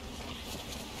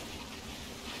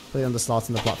 Play on the slots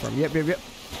in the platform. Yep.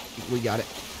 We got it.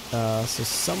 So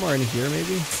somewhere in here,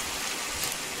 maybe?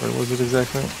 Where was it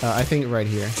exactly? I think right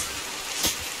here.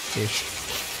 Ish.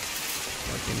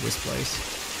 Like in this place.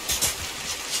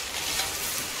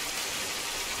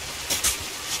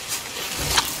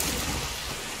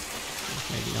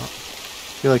 Maybe not.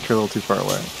 I feel like you're a little too far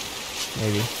away.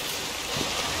 Maybe.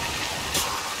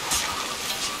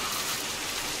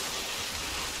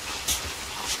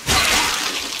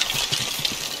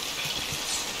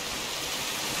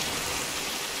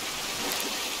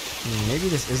 Maybe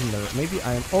this isn't the... Maybe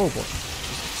I am... Oh boy.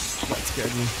 That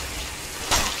scared me.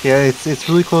 Yeah, it's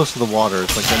really close to the water.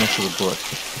 It's like right next to the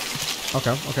bush.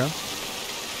 Okay.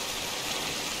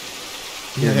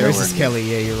 Yeah, Yeah, there's a nowhere skelly.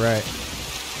 Yeah, you're right.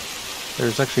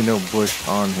 There's actually no bush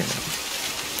on here.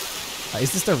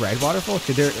 Is this the red waterfall?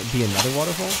 Could there be another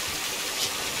waterfall?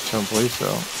 Don't believe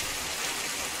so.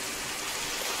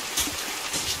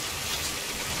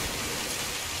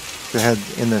 If it had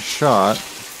in the shot,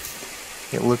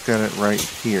 it looked at it right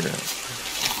here.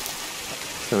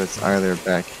 So it's either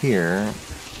back here.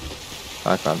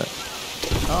 I found it.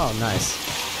 Oh, nice.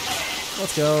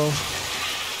 Let's go.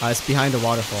 It's behind the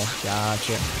waterfall.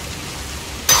 Gotcha.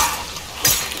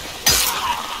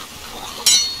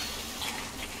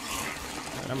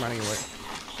 Alright, I'm running away.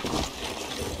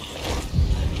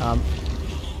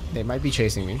 They might be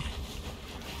chasing me.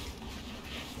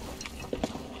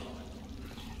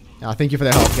 Thank you for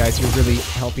the help, guys. You're really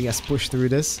helping us push through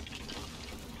this.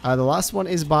 The last one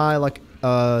is by, like,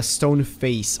 a stone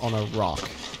face on a rock.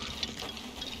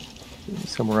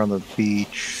 Somewhere on the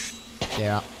beach.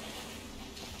 Yeah.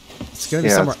 It's gonna be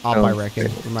somewhere up, I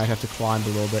reckon. We might have to climb a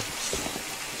little bit.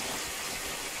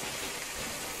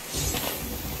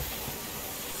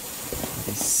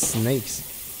 These snakes.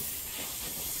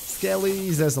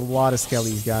 Skellies. There's a lot of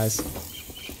skellies, guys.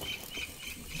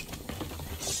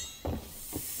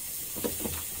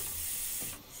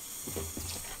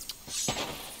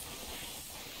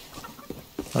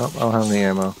 Oh, I don't have any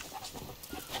ammo.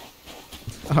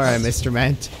 Alright, Mr.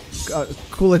 Man.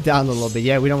 Cool it down a little bit.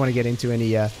 Yeah, we don't want to get into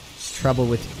any trouble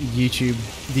with YouTube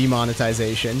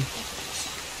demonetization.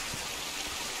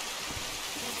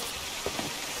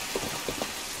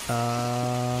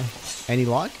 Any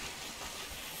luck?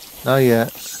 Not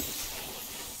yet.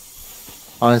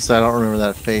 Honestly, I don't remember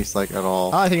that face, like, at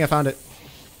all. Oh, I think I found it.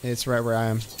 It's right where I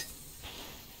am.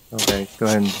 Okay, go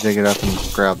ahead and dig it up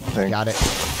and grab the thing. Got it.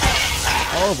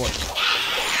 Oh boy.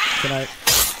 Can I...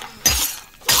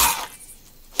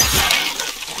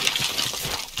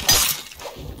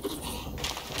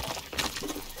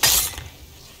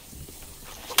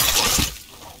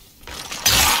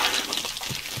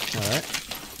 Alright.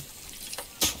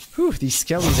 Whew, these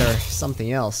skellies are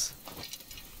something else.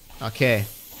 Okay.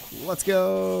 Let's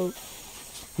go.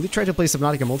 We tried to play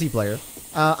Subnautica multiplayer.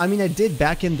 I mean, I did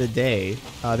back in the day.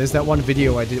 There's that one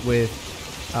video I did with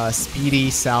Speedy,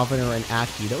 Salviner, and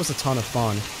Aki. That was a ton of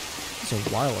fun. It was a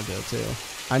while ago, too.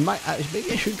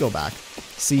 Maybe I should go back.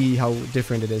 See how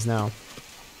different it is now.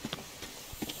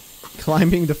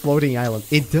 Climbing the floating island.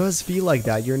 It does feel like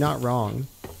that. You're not wrong.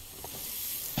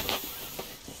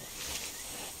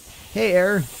 Hey,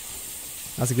 Air.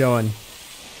 How's it going?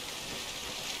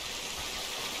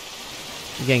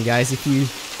 Again, guys, if you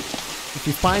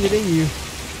find it in you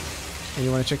and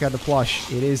you want to check out the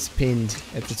plush, it is pinned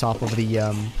at the top of the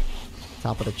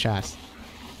chat.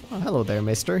 Oh, hello there,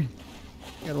 mister. You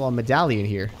got a little medallion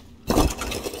here.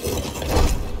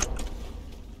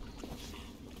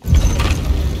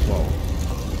 Whoa.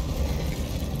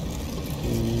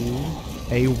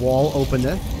 Ooh. A wall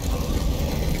openeth.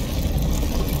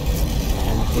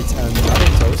 And it's another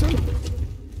totem?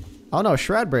 Oh no,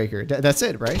 Shroud Breaker. That's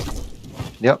it, right?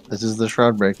 Yep, this is the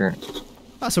Shroud Breaker.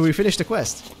 Oh, so we finished the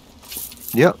quest.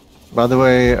 Yep. By the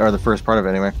way, or the first part of it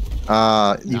anyway.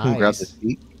 You can grab Nice. the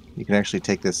seat. You can actually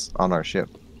take this on our ship.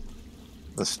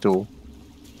 The stool.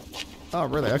 Oh,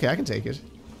 really? Okay, I can take it.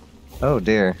 Oh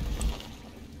dear.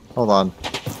 Hold on.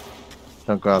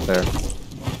 Don't go out there.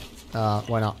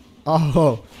 Why not?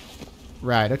 Oh,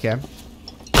 right, okay.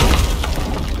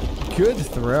 Good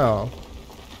throw.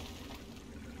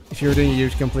 If you were doing it,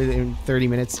 you'd complete it in 30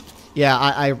 minutes. Yeah,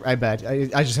 I bet.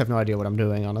 I just have no idea what I'm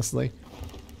doing, honestly.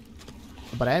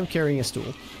 But I am carrying a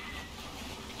stool.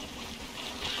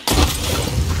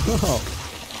 Oh,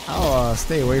 I'll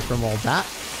stay away from all that.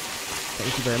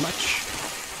 Thank you very much.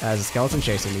 There's a skeleton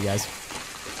chasing me, guys.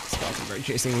 Skeleton bird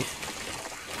chasing me.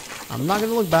 I'm not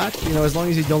gonna look back. You know, as long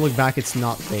as you don't look back, it's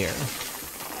not there.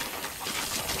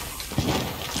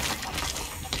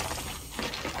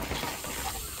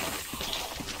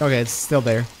 Okay, it's still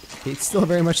there. It's still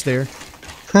very much there.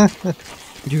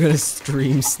 You're gonna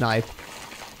stream snipe.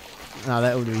 Oh,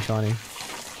 that would be funny.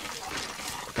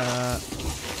 Oh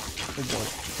boy.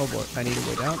 Oh boy. I need a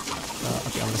way down.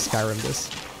 Okay, I'm gonna Skyrim this.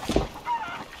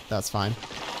 That's fine.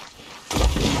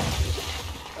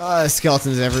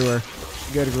 Skeletons everywhere.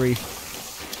 Good grief.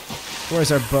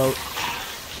 Where's our boat?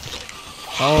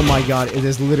 Oh my god, it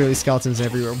is literally skeletons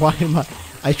everywhere. Why am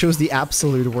I chose the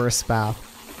absolute worst path.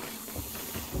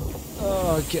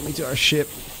 Oh, get me to our ship.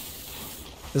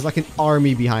 There's like an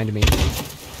army behind me.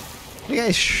 The guy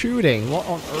is shooting. What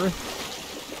on earth?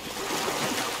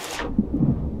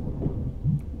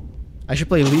 I should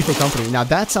play Lethal Company. Now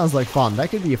that sounds like fun. That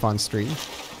could be a fun stream.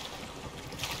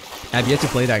 I've yet to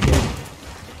play that game.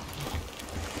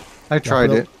 I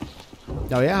tried it.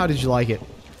 Oh yeah? How did you like it?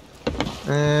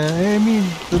 I mean,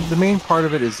 the main part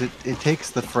of it is it takes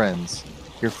the friends.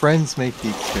 Your friends make the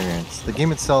experience. The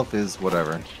game itself is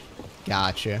whatever.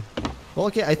 Gotcha. Well,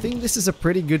 okay, I think this is a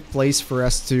pretty good place for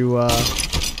us to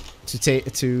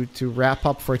wrap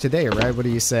up for today, right? What do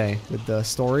you say? With the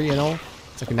story and all?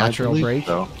 It's like a natural break.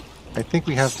 So. I think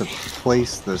we have to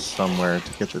place this somewhere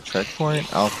to get the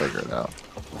checkpoint. I'll figure it out.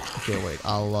 Okay, wait.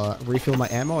 I'll refill my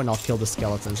ammo and I'll kill the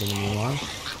skeletons in the meanwhile.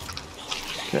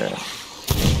 Okay.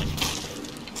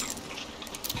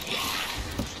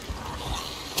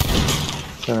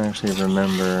 I don't actually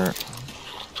remember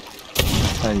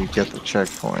how you get the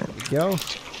checkpoint. Go.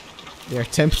 They're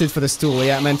tempted for the stool.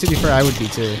 Yeah, man, to be fair, I would be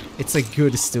too. It's a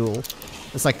good stool.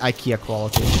 It's like IKEA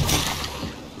quality.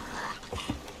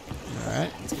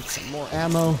 Alright, let's get some more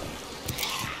ammo.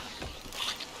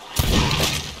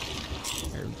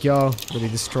 There we go. Really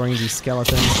destroying these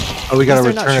skeletons. Oh, we gotta At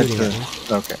least they're return not it shooting at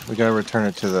to... Okay, we gotta return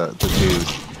it to the dude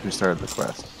who started the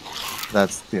quest.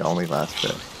 That's the only last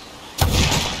bit.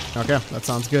 Okay, that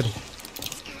sounds good.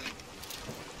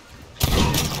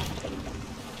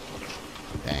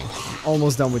 Dang. I'm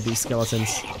almost done with these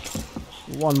skeletons.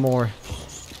 One more.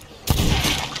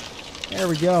 There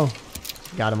we go.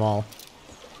 Got them all.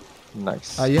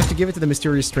 Nice. You have to give it to the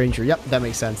mysterious stranger. Yep, that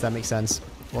makes sense. That makes sense.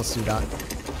 Let's do that.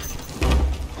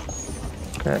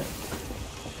 Okay.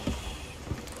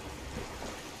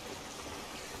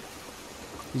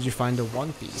 Did you find the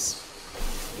One Piece?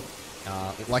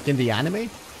 Like in the anime?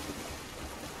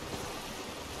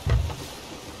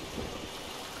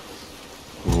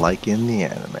 Like in the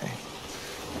anime.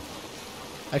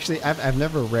 Actually, I've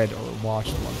never read or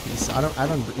watched One Piece. I don't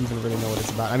even really know what it's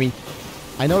about. I mean,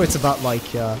 I know it's about like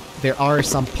there are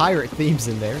some pirate themes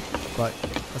in there, but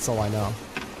that's all I know.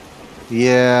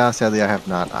 Yeah, sadly I have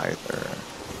not either.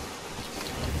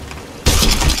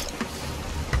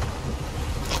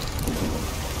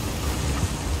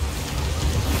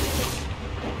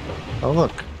 Oh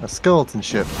look, a skeleton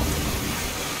ship.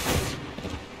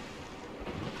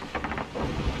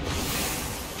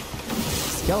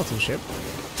 Skeleton ship.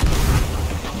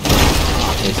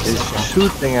 It is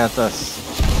shooting at us.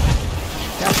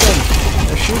 Captain,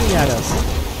 they're shooting at us.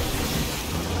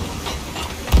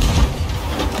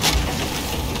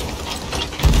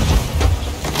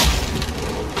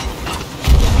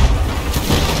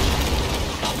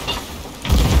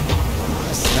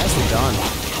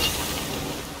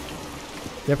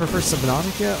 Do I prefer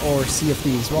Subnautica or Sea of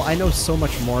Thieves? Well, I know so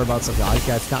much more about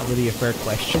Subnautica, it's not really a fair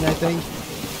question, I think.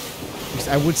 Because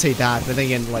I would say that, but then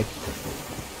again, like,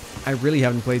 I really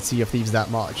haven't played Sea of Thieves that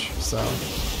much, so...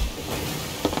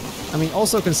 I mean,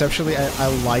 also conceptually, I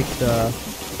like the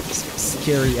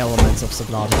scary elements of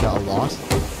Subnautica a lot.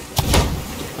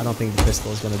 I don't think the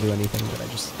pistol is going to do anything, but I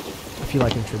feel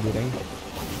like contributing.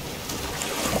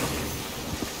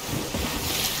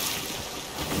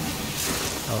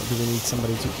 Oh, do we need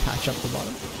somebody to patch up the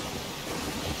bottom?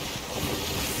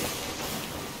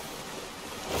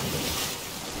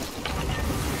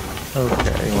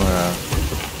 Okay, you wanna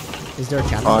Is there a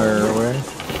cannon? fire away?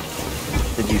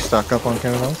 Did you stock up on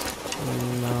cannonballs?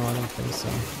 No, I don't think so.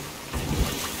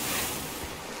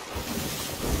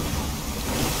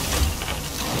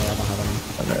 Yeah, I don't have any.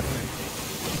 Okay.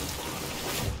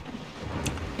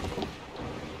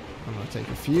 I'm gonna take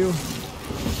a few.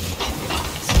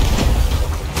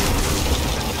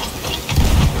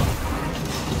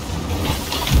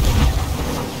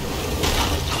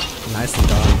 Nicely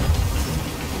done.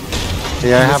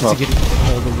 Yeah, I have To a... get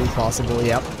all the loot possible.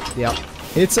 Yep, yep.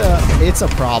 It's a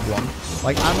problem.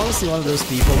 Like, I'm honestly one of those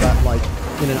people that, like,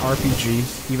 in an RPG,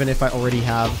 even if I already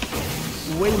have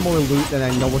way more loot than I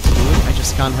know what to do with, I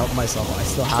just can't help myself. I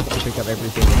still have to pick up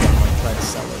everything and then, like, try to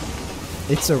sell it.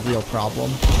 It's a real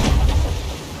problem.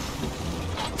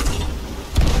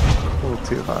 A little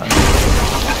too high.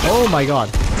 Oh my god.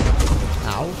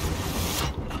 Ow.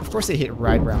 Of course they hit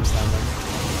right where I'm standing.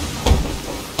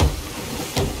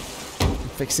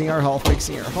 Fixing our hull,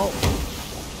 fixing our hull.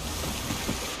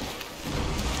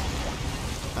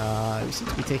 We seem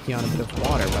to be taking on a bit of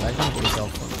water, but I can't really tell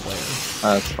from the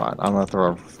flare. That's fine. I'm gonna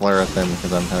throw a flare at them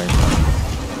because I'm having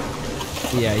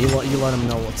fun. Yeah, you let them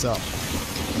know what's up.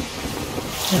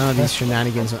 None of these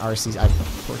shenanigans and RCs. I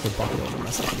poured the bucket over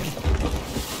myself again.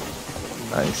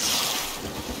 Nice.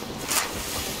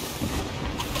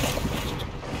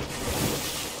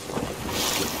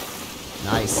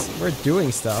 Nice. We're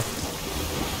doing stuff.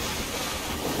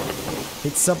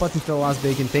 Hit sub button for the last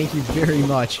bacon. Thank you very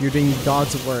much. You're doing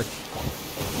God's work.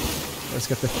 Let's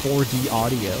get the 4D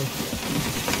audio.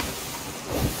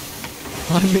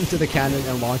 Climb into the cannon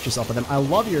and launch yourself at them. I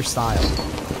love your style.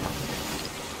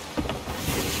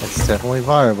 It's definitely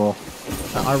viable.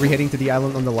 Are we heading to the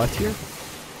island on the left here?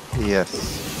 Yes.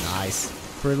 Nice.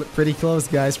 Pretty close,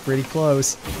 guys. Pretty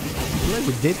close. I feel like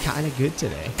we did kind of good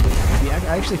today.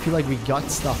 I actually feel like we got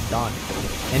stuff done.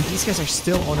 And these guys are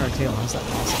still on our tail. How's that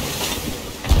possible?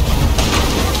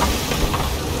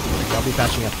 I'll be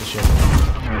patching up the ship.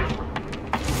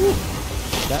 Whew.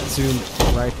 That zoomed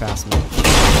right past me.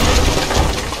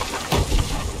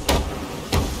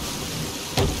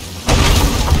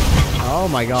 Oh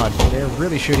my god, they're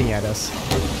really shooting at us.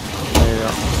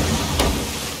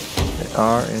 They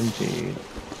are indeed.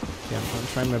 Yeah, I'm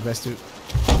trying my best to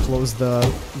close the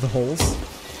holes.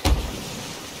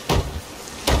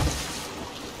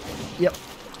 Yep.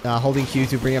 Holding Q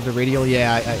to bring up the radial.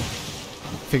 Yeah, I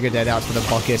figured that out for the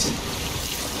bucket.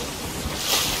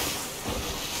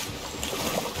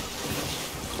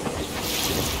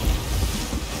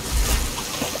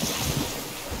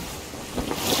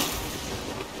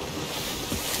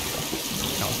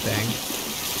 Oh, dang.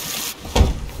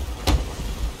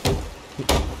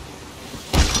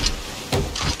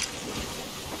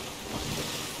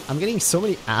 I'm getting so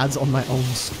many ads on my own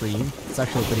stream. It's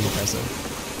actually pretty impressive.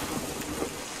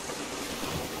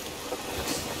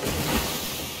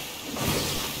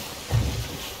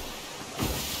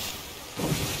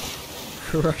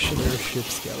 Russian airship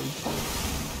skelly.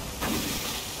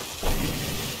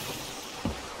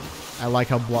 I like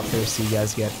how bloodthirsty you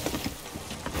guys get.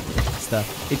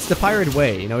 It's the pirate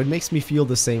way, you know, it makes me feel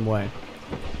the same way.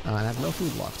 And I have no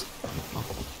food left. Oh.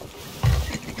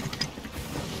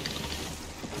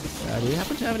 Do we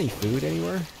happen to have any food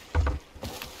anywhere?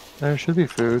 There should be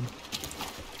food.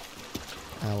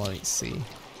 Let me see.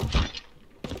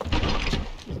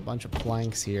 There's a bunch of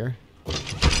planks here.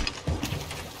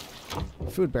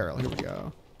 Food barrel, here we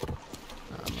go.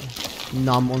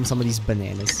 Nom on some of these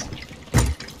bananas.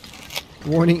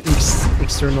 Warning,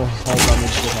 external hull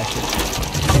damage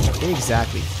detected.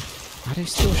 Exactly. Are they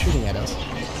still shooting at us?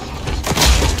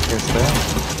 Yes, they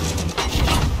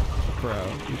are. Bro,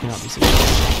 you cannot be serious.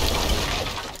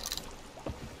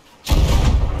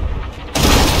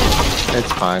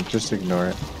 It's fine, just ignore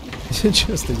it.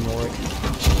 Just ignore it.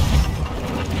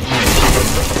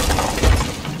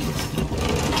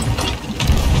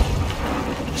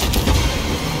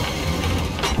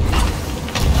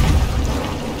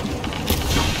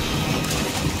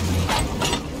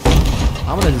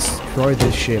 I'm gonna destroy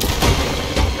this ship.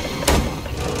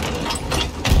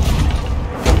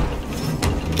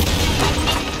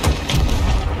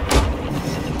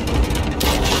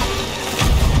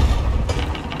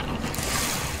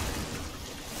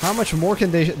 how much more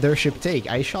can their ship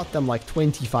take? I shot them like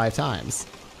 25 times.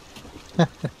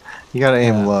 You gotta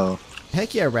aim low.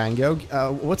 Heck yeah, Rango.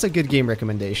 What's a good game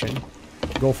recommendation?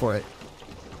 Go for it.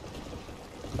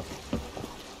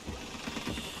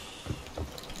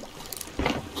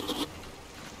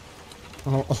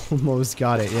 Oh, almost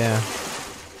got it, yeah.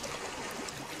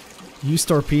 Use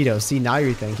torpedoes. See, now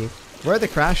you're thinking. Where are the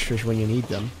crash fish when you need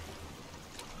them?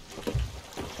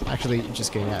 Actually,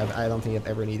 just kidding. I don't think I've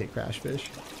ever needed crash fish.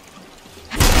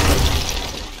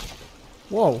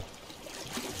 Whoa.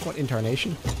 What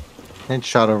incarnation? And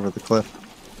shot over the cliff.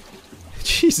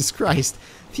 Jesus Christ.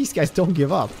 These guys don't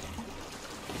give up.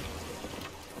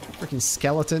 Freaking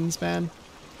skeletons, man.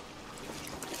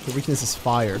 The weakness is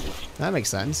fire. That makes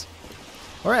sense.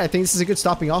 Alright, I think this is a good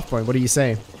stopping off point. What do you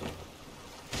say?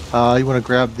 You want to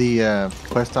grab the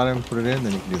quest item, put it in,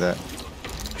 then you can do that.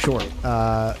 Sure.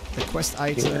 The quest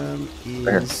item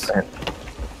is... Here.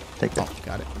 Take that. Oh,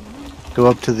 got it. Go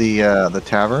up to the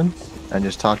tavern and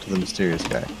just talk to the mysterious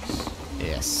guy.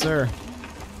 Yes, sir.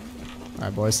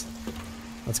 Alright, boys.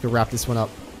 Let's go wrap this one up.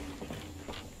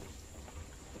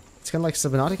 It's kind of like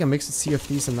Subnautica mixed with Sea of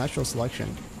Thieves and Natural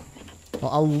Selection. Well,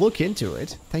 I'll look into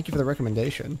it. Thank you for the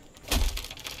recommendation.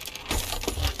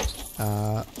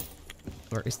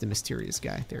 Where is the mysterious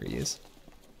guy? There he is.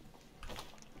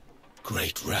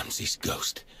 Great Ramses'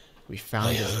 ghost. We found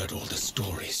I it. heard all the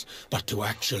stories, but to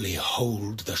actually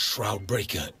hold the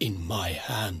Shroudbreaker in my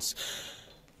hands,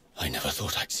 I never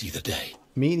thought I'd see the day.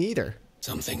 Me neither.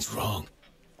 Something's wrong.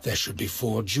 There should be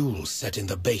 4 jewels set in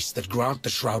the base that grant the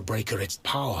Shroudbreaker its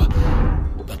power,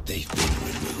 but they've been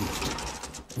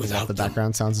removed. Without The them,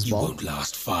 background sounds as you well. won't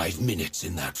last 5 minutes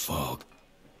in that fog.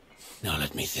 Now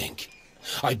let me think.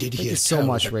 I did Thank hear you so tell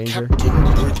much, that Ranger. Captain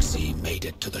Brooksy made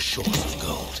it to the shores of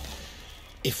gold.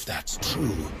 If that's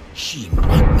true, she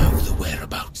might know the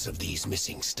whereabouts of these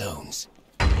missing stones.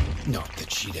 Not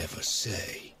that she'd ever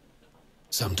say.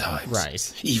 Sometimes,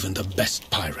 Right. even the best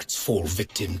pirates fall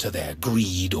victim to their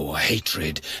greed or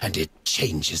hatred, and it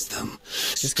changes them.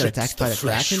 Just got attacked by the the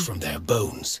flesh Kraken? from their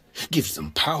bones, gives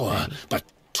them power, but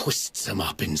twists them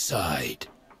up inside.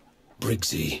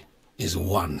 Briggsy is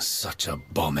one such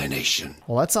abomination.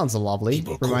 Well, that sounds lovely.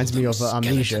 People call Reminds me them of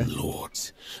Amnesia. skeleton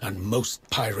lords, and most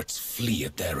pirates flee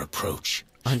at their approach.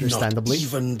 Understandably. Not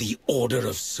even the Order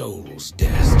of Souls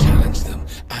dares challenge them,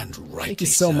 and rightly Thank you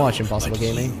so much, Impossible but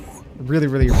Gaming. Really,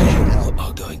 really appreciate the You help.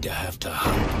 are going to have to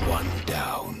hunt one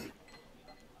down.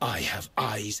 I have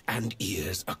eyes and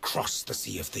ears across the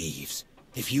Sea of Thieves.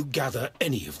 If you gather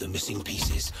any of the missing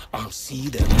pieces, I'll see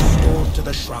them restored to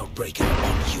the Shroudbreaker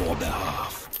on your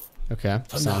behalf. Okay,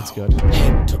 For sounds now, good.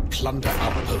 head to Plunder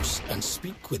Outpost and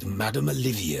speak with Madame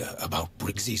Olivia about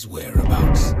Briggsy's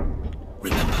whereabouts.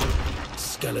 Remember,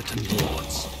 skeleton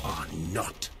lords are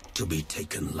not to be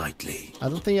taken lightly. I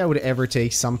don't think I would ever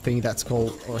take something that's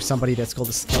called, or somebody that's called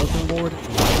a skeleton lord.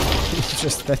 It's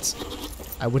just that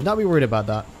I would not be worried about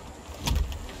that.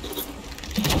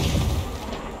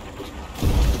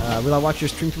 Will I watch your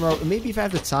stream tomorrow? Maybe if I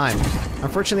have the time.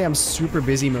 Unfortunately, I'm super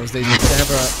busy most days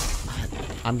because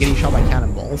I'm getting shot by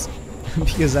cannonballs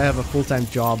because I have a full-time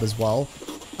job as well,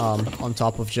 on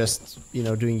top of just, you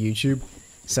know, doing YouTube.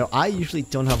 So I usually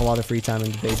don't have a lot of free time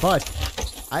in the day, but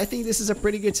I think this is a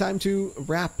pretty good time to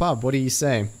wrap up. What do you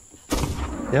say?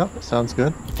 Yep, sounds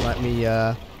good. Let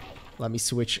me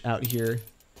switch out here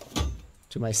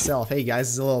to myself. Hey guys,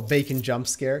 this is a little bacon jump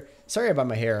scare. Sorry about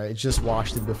my hair. I just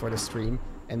washed it before the stream,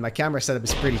 and my camera setup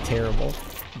is pretty terrible.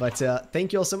 But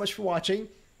thank you all so much for watching.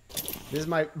 This is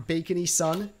my bacony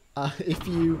son. If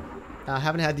you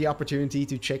haven't had the opportunity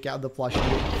to check out the plushie,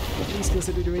 please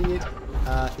consider doing it.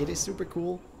 It is super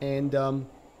cool, and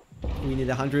we need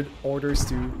 100 orders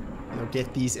to, you know,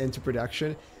 get these into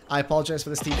production. I apologize for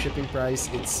the steep shipping price.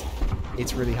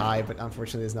 It's really high, but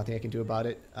unfortunately there's nothing I can do about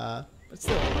it. But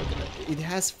still, it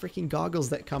has freaking goggles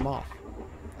that come off.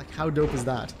 Like, how dope is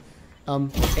that?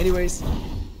 Anyways,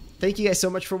 thank you guys so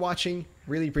much for watching.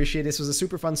 Really appreciate it. This was a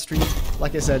super fun stream.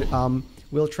 Like I said,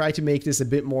 we'll try to make this a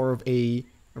bit more of a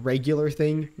regular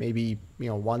thing. Maybe, you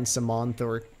know, once a month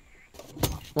or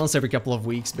once every couple of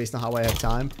weeks based on how I have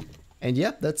time. And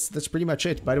yeah, that's pretty much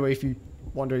it. By the way, if you're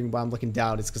wondering why I'm looking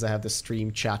down, it's because I have the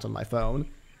stream chat on my phone.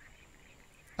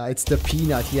 It's the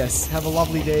peanut, yes. Have a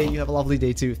lovely day. You have a lovely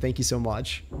day too. Thank you so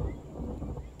much.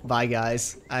 Bye,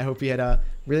 guys. I hope you had a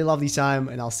really lovely time,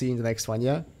 and I'll see you in the next one,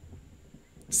 yeah?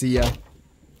 See ya.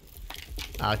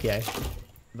 Okay.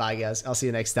 Bye, guys. I'll see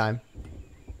you next time.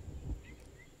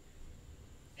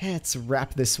 Let's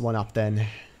wrap this one up then.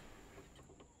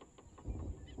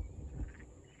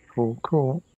 Cool,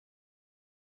 cool.